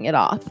laughing it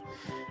off.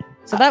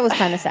 So that was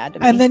kind of sad to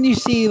me. And then you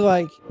see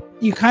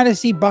you kind of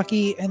see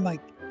Bucky and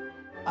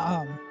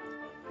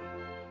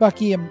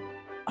Bucky and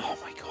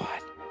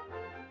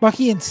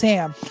Bucky and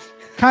Sam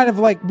kind of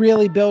like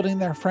really building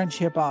their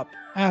friendship up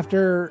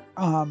after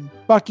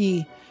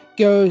Bucky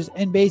goes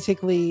and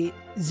basically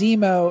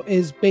Zemo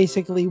is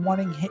basically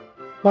wanting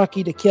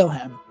Bucky to kill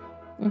him.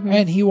 Mhm.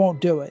 And he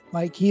won't do it.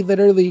 Like, he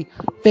literally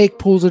fake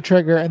pulls a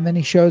trigger and then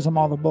he shows him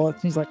all the bullets.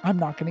 And he's like, I'm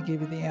not going to give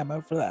you the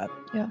ammo for that.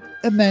 Yeah.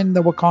 And then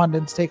the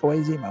Wakandans take away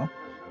Zemo.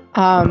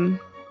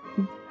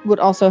 What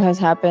also has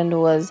happened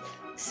was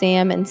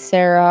Sam and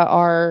Sarah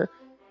are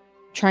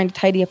trying to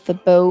tidy up the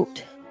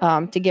boat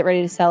to get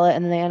ready to sell it,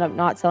 and then they end up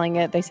not selling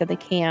it. They said they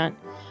can't.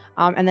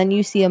 And then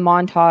you see a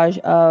montage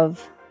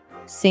of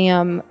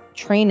Sam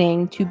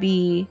training to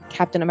be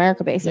Captain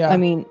America, basically. Yeah. I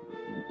mean,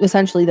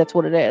 essentially that's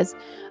what it is.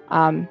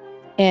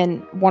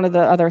 And one of the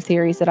other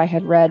theories that I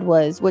had read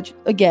was, which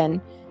again,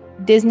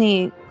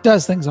 Disney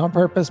Does things on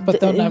purpose, but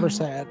they'll never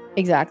say it.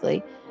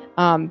 exactly.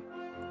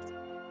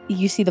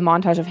 You see the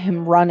montage of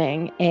him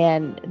running,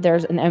 and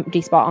there's an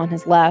empty spot on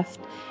his left,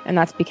 and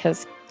that's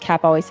because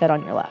Cap always said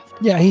on your left.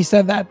 Yeah, he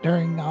said that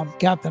during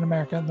Captain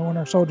America and the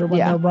Winter Soldier when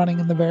Yeah. they're running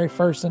in the very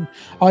first, and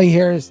all you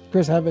hear is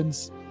Chris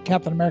Evans,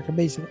 Captain America,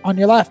 basically on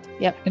your left.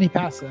 Yep. And he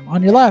passes him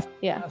on your left.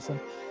 Yeah. Pass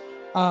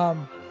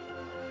him.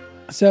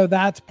 So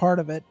that's part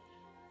of it.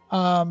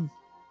 I'm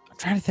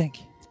trying to think.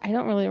 I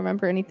don't really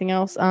remember anything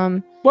else.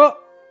 Well,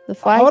 The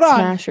Flag Hold on.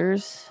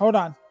 Smashers. hold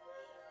on.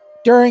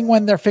 During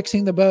when they're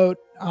fixing the boat,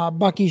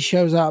 Bucky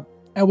shows up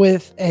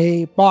with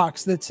a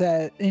box that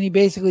said, and he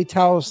basically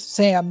tells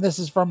Sam, "This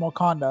is from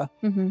Wakanda,"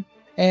 Mm-hmm.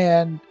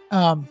 and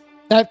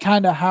that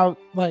kind of how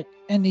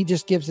and he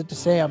just gives it to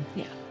Sam.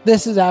 Yeah.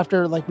 This is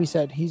after, like we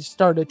said, he's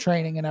started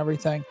training and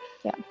everything.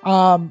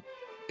 Yeah.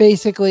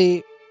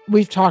 Basically,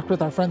 we've talked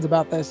with our friends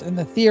about this, and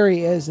the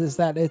theory is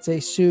that it's a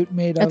suit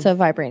made It's of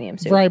a vibranium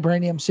suit.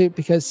 vibranium suit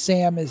because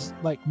Sam is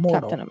like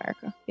mortal. Captain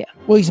America. Yeah.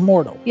 Well, he's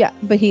mortal. Yeah,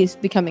 but he's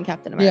becoming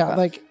Captain America. Yeah,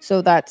 like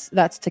so that's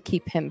to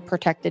keep him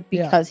protected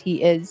Yeah. because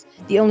he is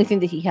the only thing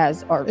that he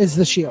has are is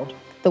the shield.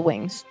 the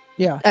wings.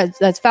 Yeah.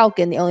 As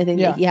Falcon, the only thing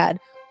Yeah. that he had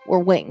were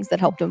wings that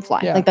helped him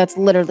fly. Yeah. Like that's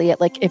literally it.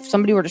 Like if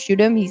somebody were to shoot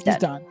him, he's He's dead.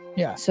 done.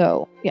 Yeah.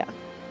 So yeah.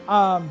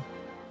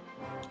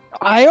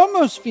 I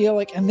almost feel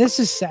like, and this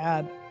is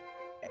sad,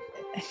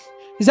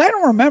 because I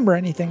don't remember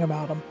anything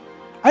about him.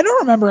 I don't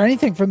remember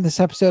anything from this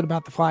episode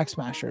about the Flag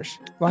Smashers.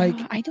 Like,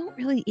 I don't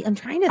really. I'm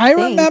trying to. I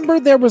think. remember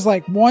there was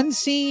like one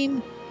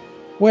scene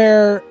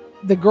where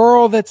the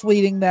girl that's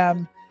leading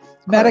them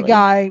met a Carly.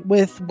 guy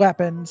with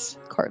weapons.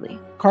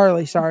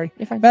 Carly, sorry.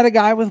 You're fine. Met a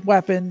guy with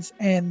weapons,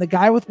 and the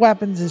guy with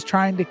weapons is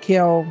trying to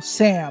kill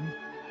Sam.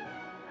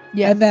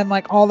 Yeah. And then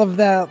like all of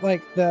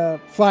the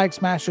Flag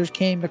Smashers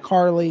came to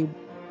Carly,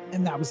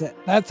 and that was it.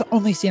 That's the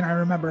only scene I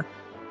remember.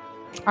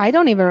 I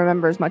don't even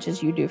remember as much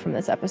as you do from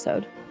this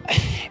episode.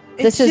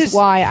 It's This is just-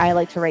 why I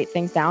like to write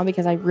things down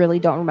because I really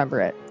don't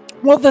remember it.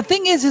 Well, the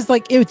thing is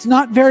like it's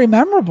not very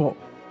memorable.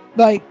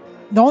 Like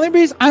the only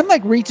reason I'm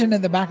like reaching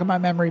in the back of my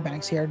memory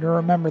banks here to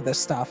remember this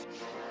stuff.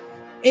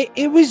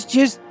 It was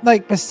just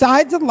like,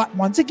 besides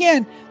once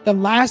again, the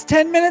last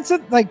 10 minutes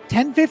of like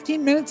 10,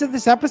 15 minutes of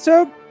this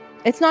episode.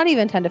 It's not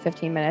even 10 to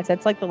 15 minutes.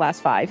 It's like the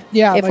last 5.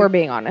 Yeah. If like, we're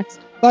being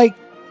honest. like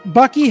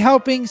Bucky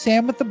helping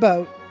Sam with the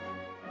boat.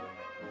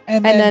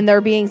 And And then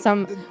there being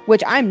some,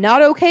 which I'm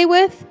not okay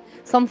with,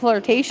 some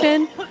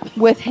flirtation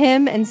with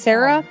him and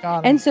Sarah. Oh,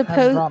 God, and I'm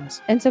having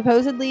problems. And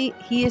supposedly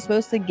he is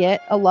supposed to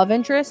get a love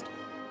interest.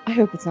 I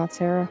hope it's not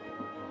Sarah.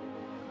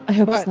 I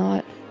hope it's But-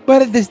 not.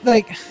 But at this,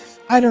 like,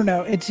 I don't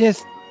know. It's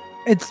just,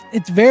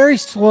 it's very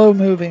slow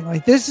moving.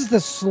 Like, this is the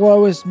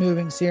slowest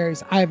moving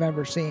series I've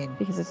ever seen.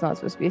 Because it's not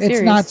supposed to be a series.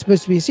 It's not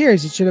supposed to be a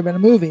series. It should have been a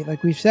movie,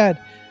 like we've said.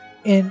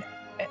 And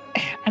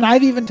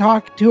I've even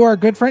talked to our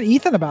good friend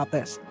Ethan about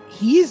this.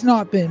 He's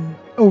not been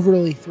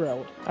overly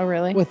thrilled Oh,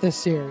 really? with this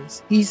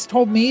series. He's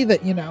told me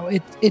that,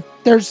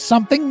 there's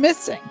something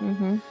missing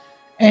Mm-hmm.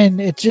 and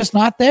it's just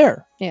not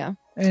there. Yeah.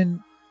 And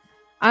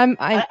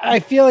I I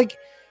feel like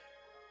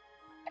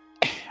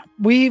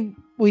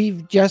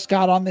we've just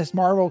got on this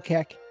Marvel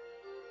kick,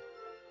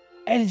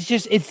 and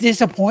it's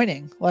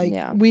disappointing. Like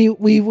Yeah.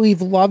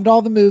 we've loved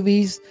all the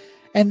movies,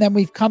 and then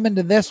we've come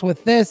into this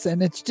with this,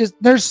 and it's just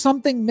there's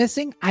something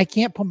missing. I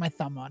can't put my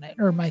thumb on it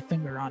or my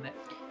finger on it.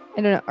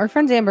 I don't know. Our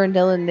friends Amber and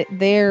Dylan,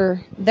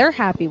 they're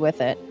happy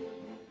with it.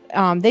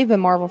 They've been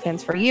Marvel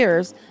fans for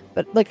years,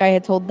 but like I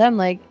had told them,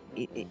 like,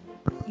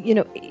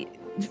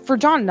 for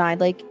John and I,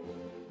 like,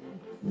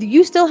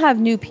 you still have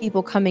new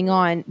people coming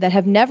on that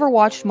have never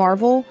watched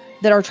Marvel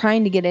that are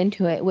trying to get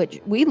into it. Which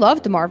we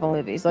love the Marvel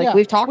movies. Like Yeah,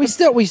 we've talked, we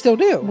still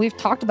do. we've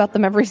talked about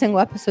them every single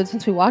episode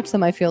since we watched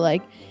them. I feel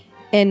like,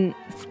 and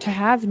to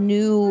have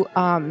new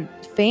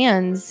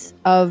fans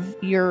of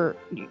your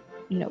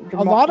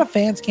A lot of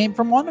fans came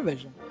from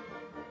WandaVision.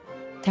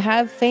 to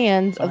have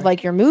fans of Sorry.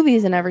 like your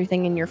movies and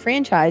everything in your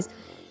franchise,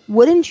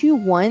 wouldn't you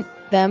want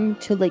them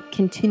to like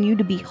continue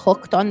to be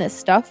hooked on this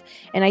stuff?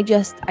 And I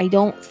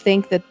don't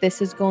think that this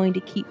is going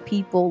to keep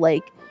people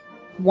like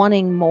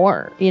wanting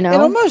more, It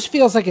almost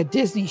feels like a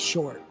Disney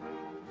short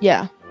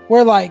Yeah.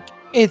 where like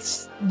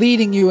it's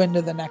leading you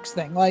into the next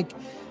thing. Like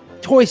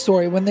Toy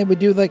Story, when they would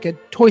do like a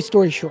Toy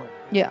Story short.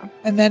 Yeah.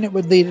 And then it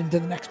would lead into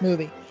the next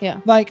movie.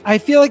 Yeah. Like, I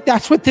feel like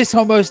that's what this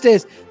almost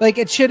is. Like,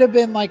 it should have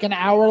been like an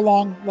hour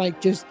long, like,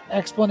 just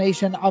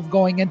explanation of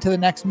going into the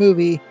next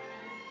movie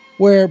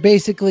where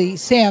basically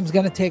Sam's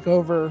going to take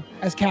over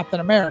as Captain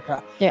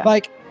America. Yeah.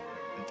 Like,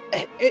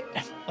 it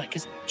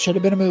should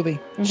have been a movie.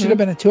 It should Mhm. have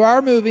been a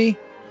 2-hour movie.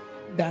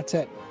 That's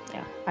it.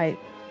 Yeah.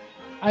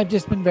 I've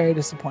just been very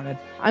disappointed.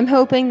 I'm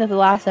hoping that the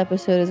last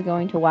episode is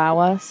going to wow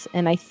us.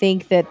 And I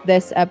think that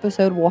this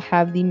episode will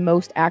have the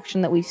most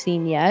action that we've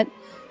seen yet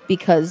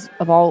because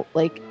of all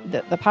like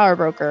the Power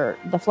Broker,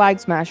 the Flag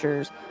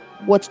Smashers.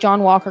 What's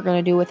John Walker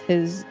going to do with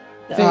his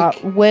Fake.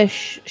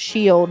 Wish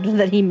shield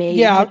that he made?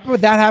 Yeah, but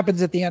that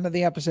happens at the end of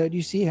the episode.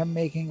 You see him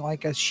making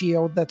like a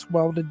shield that's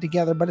welded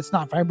together, but it's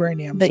not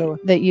vibranium. that, so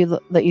that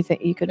you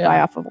think you could Yeah. buy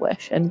off of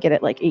Wish and get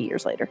it like 8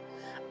 years later.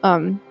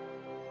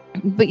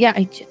 But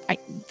yeah,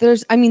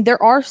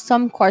 there are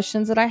some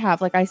questions that I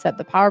have. Like I said,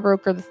 the Power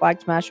Broker, the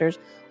Flag Smashers,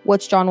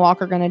 what's John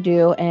Walker going to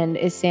do? And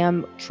is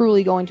Sam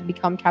truly going to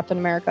become Captain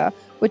America?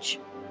 Which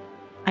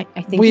I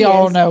think we he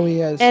all is. know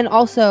he is. And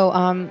also,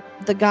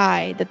 the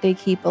guy that they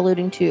keep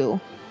alluding to,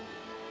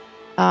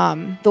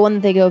 the one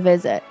that they go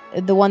visit,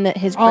 the one that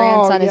his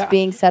grandson yeah. is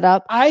being set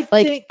up. I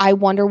Like, think I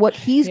wonder what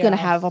he's going to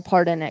Yeah. have a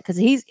part in it because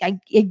I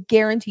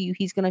guarantee you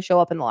he's going to show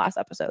up in the last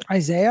episode.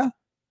 Isaiah,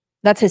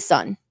 That's his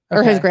son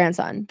or his Okay.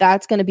 grandson.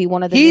 That's going to be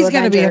one of the he's new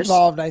going to be Avengers.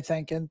 involved, I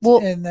think, in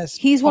this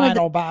he's one of the-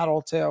 final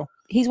battle too.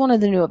 He's one of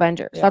the new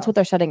Avengers. Yeah. That's what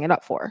they're setting it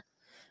up for.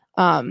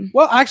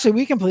 Well, actually,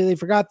 we completely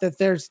forgot that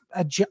there's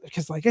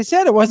because, like I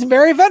said, it wasn't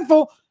very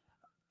eventful.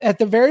 At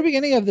the very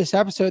beginning of this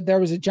episode, there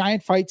was a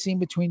giant fight scene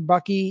between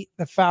Bucky,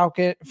 the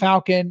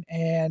Falcon,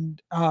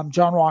 and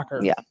John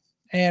Walker. Yeah.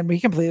 and we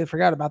completely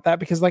forgot about that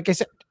because, like I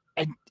said,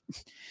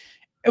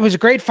 it was a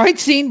great fight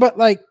scene, but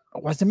like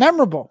it wasn't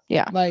memorable.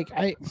 Yeah. Like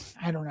I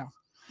don't know.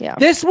 Yeah.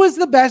 This was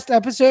the best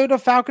episode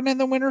of Falcon and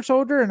the Winter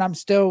Soldier, and I'm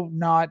still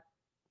not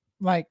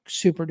like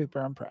super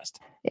duper impressed.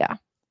 Yeah.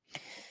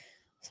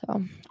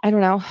 So I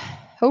don't know.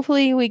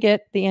 Hopefully we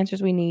get the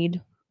answers we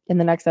need in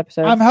the next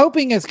episode. I'm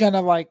hoping it's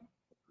gonna like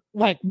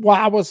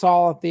wow us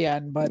all at the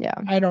end, but Yeah.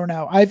 I don't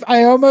know.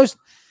 I almost,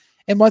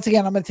 and once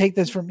again, I'm gonna take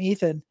this from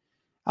Ethan.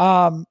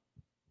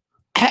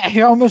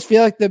 I almost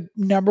feel like the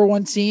number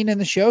one scene in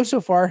the show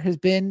so far has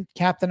been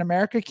Captain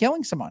America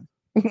killing someone.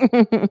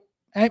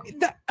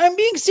 I'm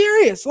being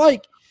serious.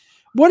 Like,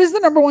 what is the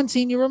number one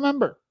scene you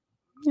remember?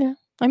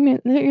 I mean,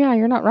 yeah,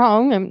 you're not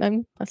wrong.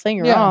 I'm not saying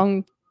you're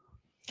wrong.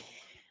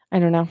 I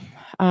don't know.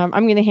 I'm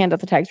going to hand out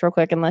the tags real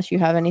quick unless you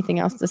have anything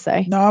else to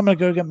say. No, I'm gonna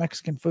go get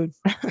Mexican food.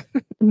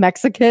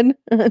 Mexican?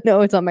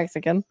 No, it's not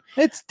Mexican.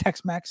 It's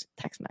Tex-Mex.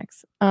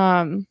 Tex-Mex.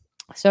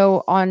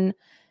 So on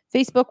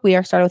Facebook, we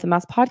are Started with a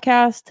Mouse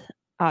podcast.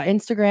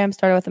 Instagram,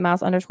 Started with a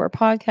Mouse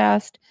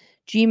 _podcast.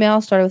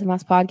 Gmail, Started with a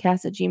Mouse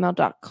podcast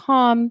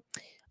 @gmail.com.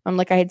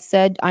 Like I had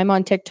said, I'm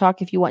on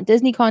TikTok if you want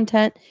Disney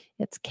content.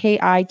 It's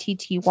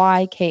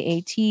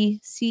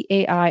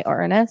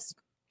KITTYKATCAIRNS.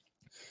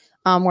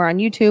 We're on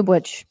YouTube,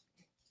 which,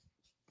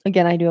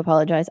 again, I do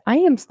apologize. I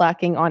am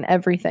slacking on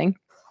everything.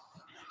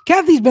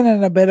 Kathy's been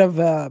in a bit of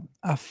a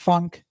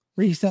funk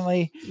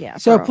recently. Yeah.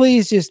 So for-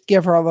 please just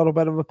give her a little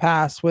bit of a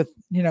pass with,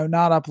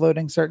 not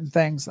uploading certain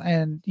things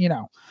and, being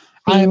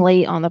I'm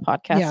late on the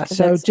podcast. yeah. 'cause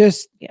So it's-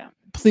 just yeah.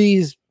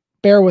 please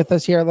bear with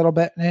us here a little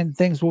bit and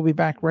things will be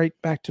right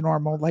back to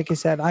normal. Like I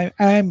said,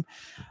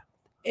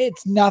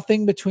 it's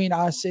nothing between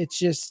us. It's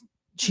just,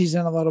 she's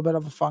in a little bit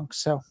of a funk.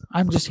 So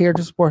I'm just here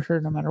to support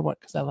her no matter what,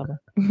 because I love her.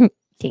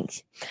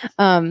 Thanks.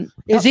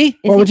 Izzy,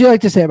 what would you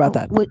like to say about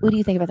that? What do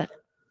you think about that?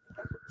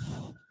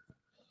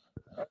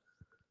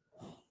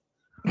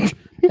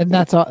 And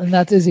that's all. And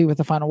that's Izzy with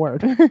the final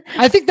word.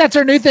 I think that's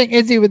our new thing,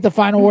 Izzy with the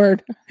final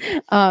word.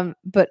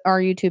 But our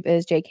YouTube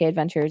is JK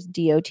Adventures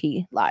DOT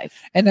live.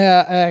 And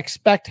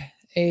expect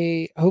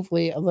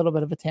hopefully a little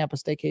bit of a Tampa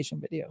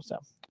staycation video. So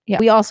Yeah.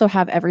 We also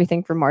have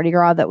everything from Mardi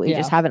Gras that we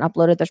just haven't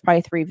uploaded. There's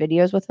probably 3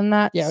 videos within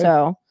that. Yeah,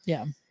 So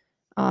yeah.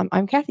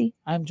 I'm Kathy.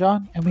 I'm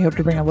John, and we hope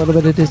to bring a little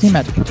bit of Disney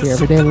magic into your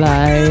everyday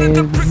lives.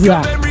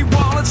 Every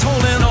wall it's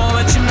holding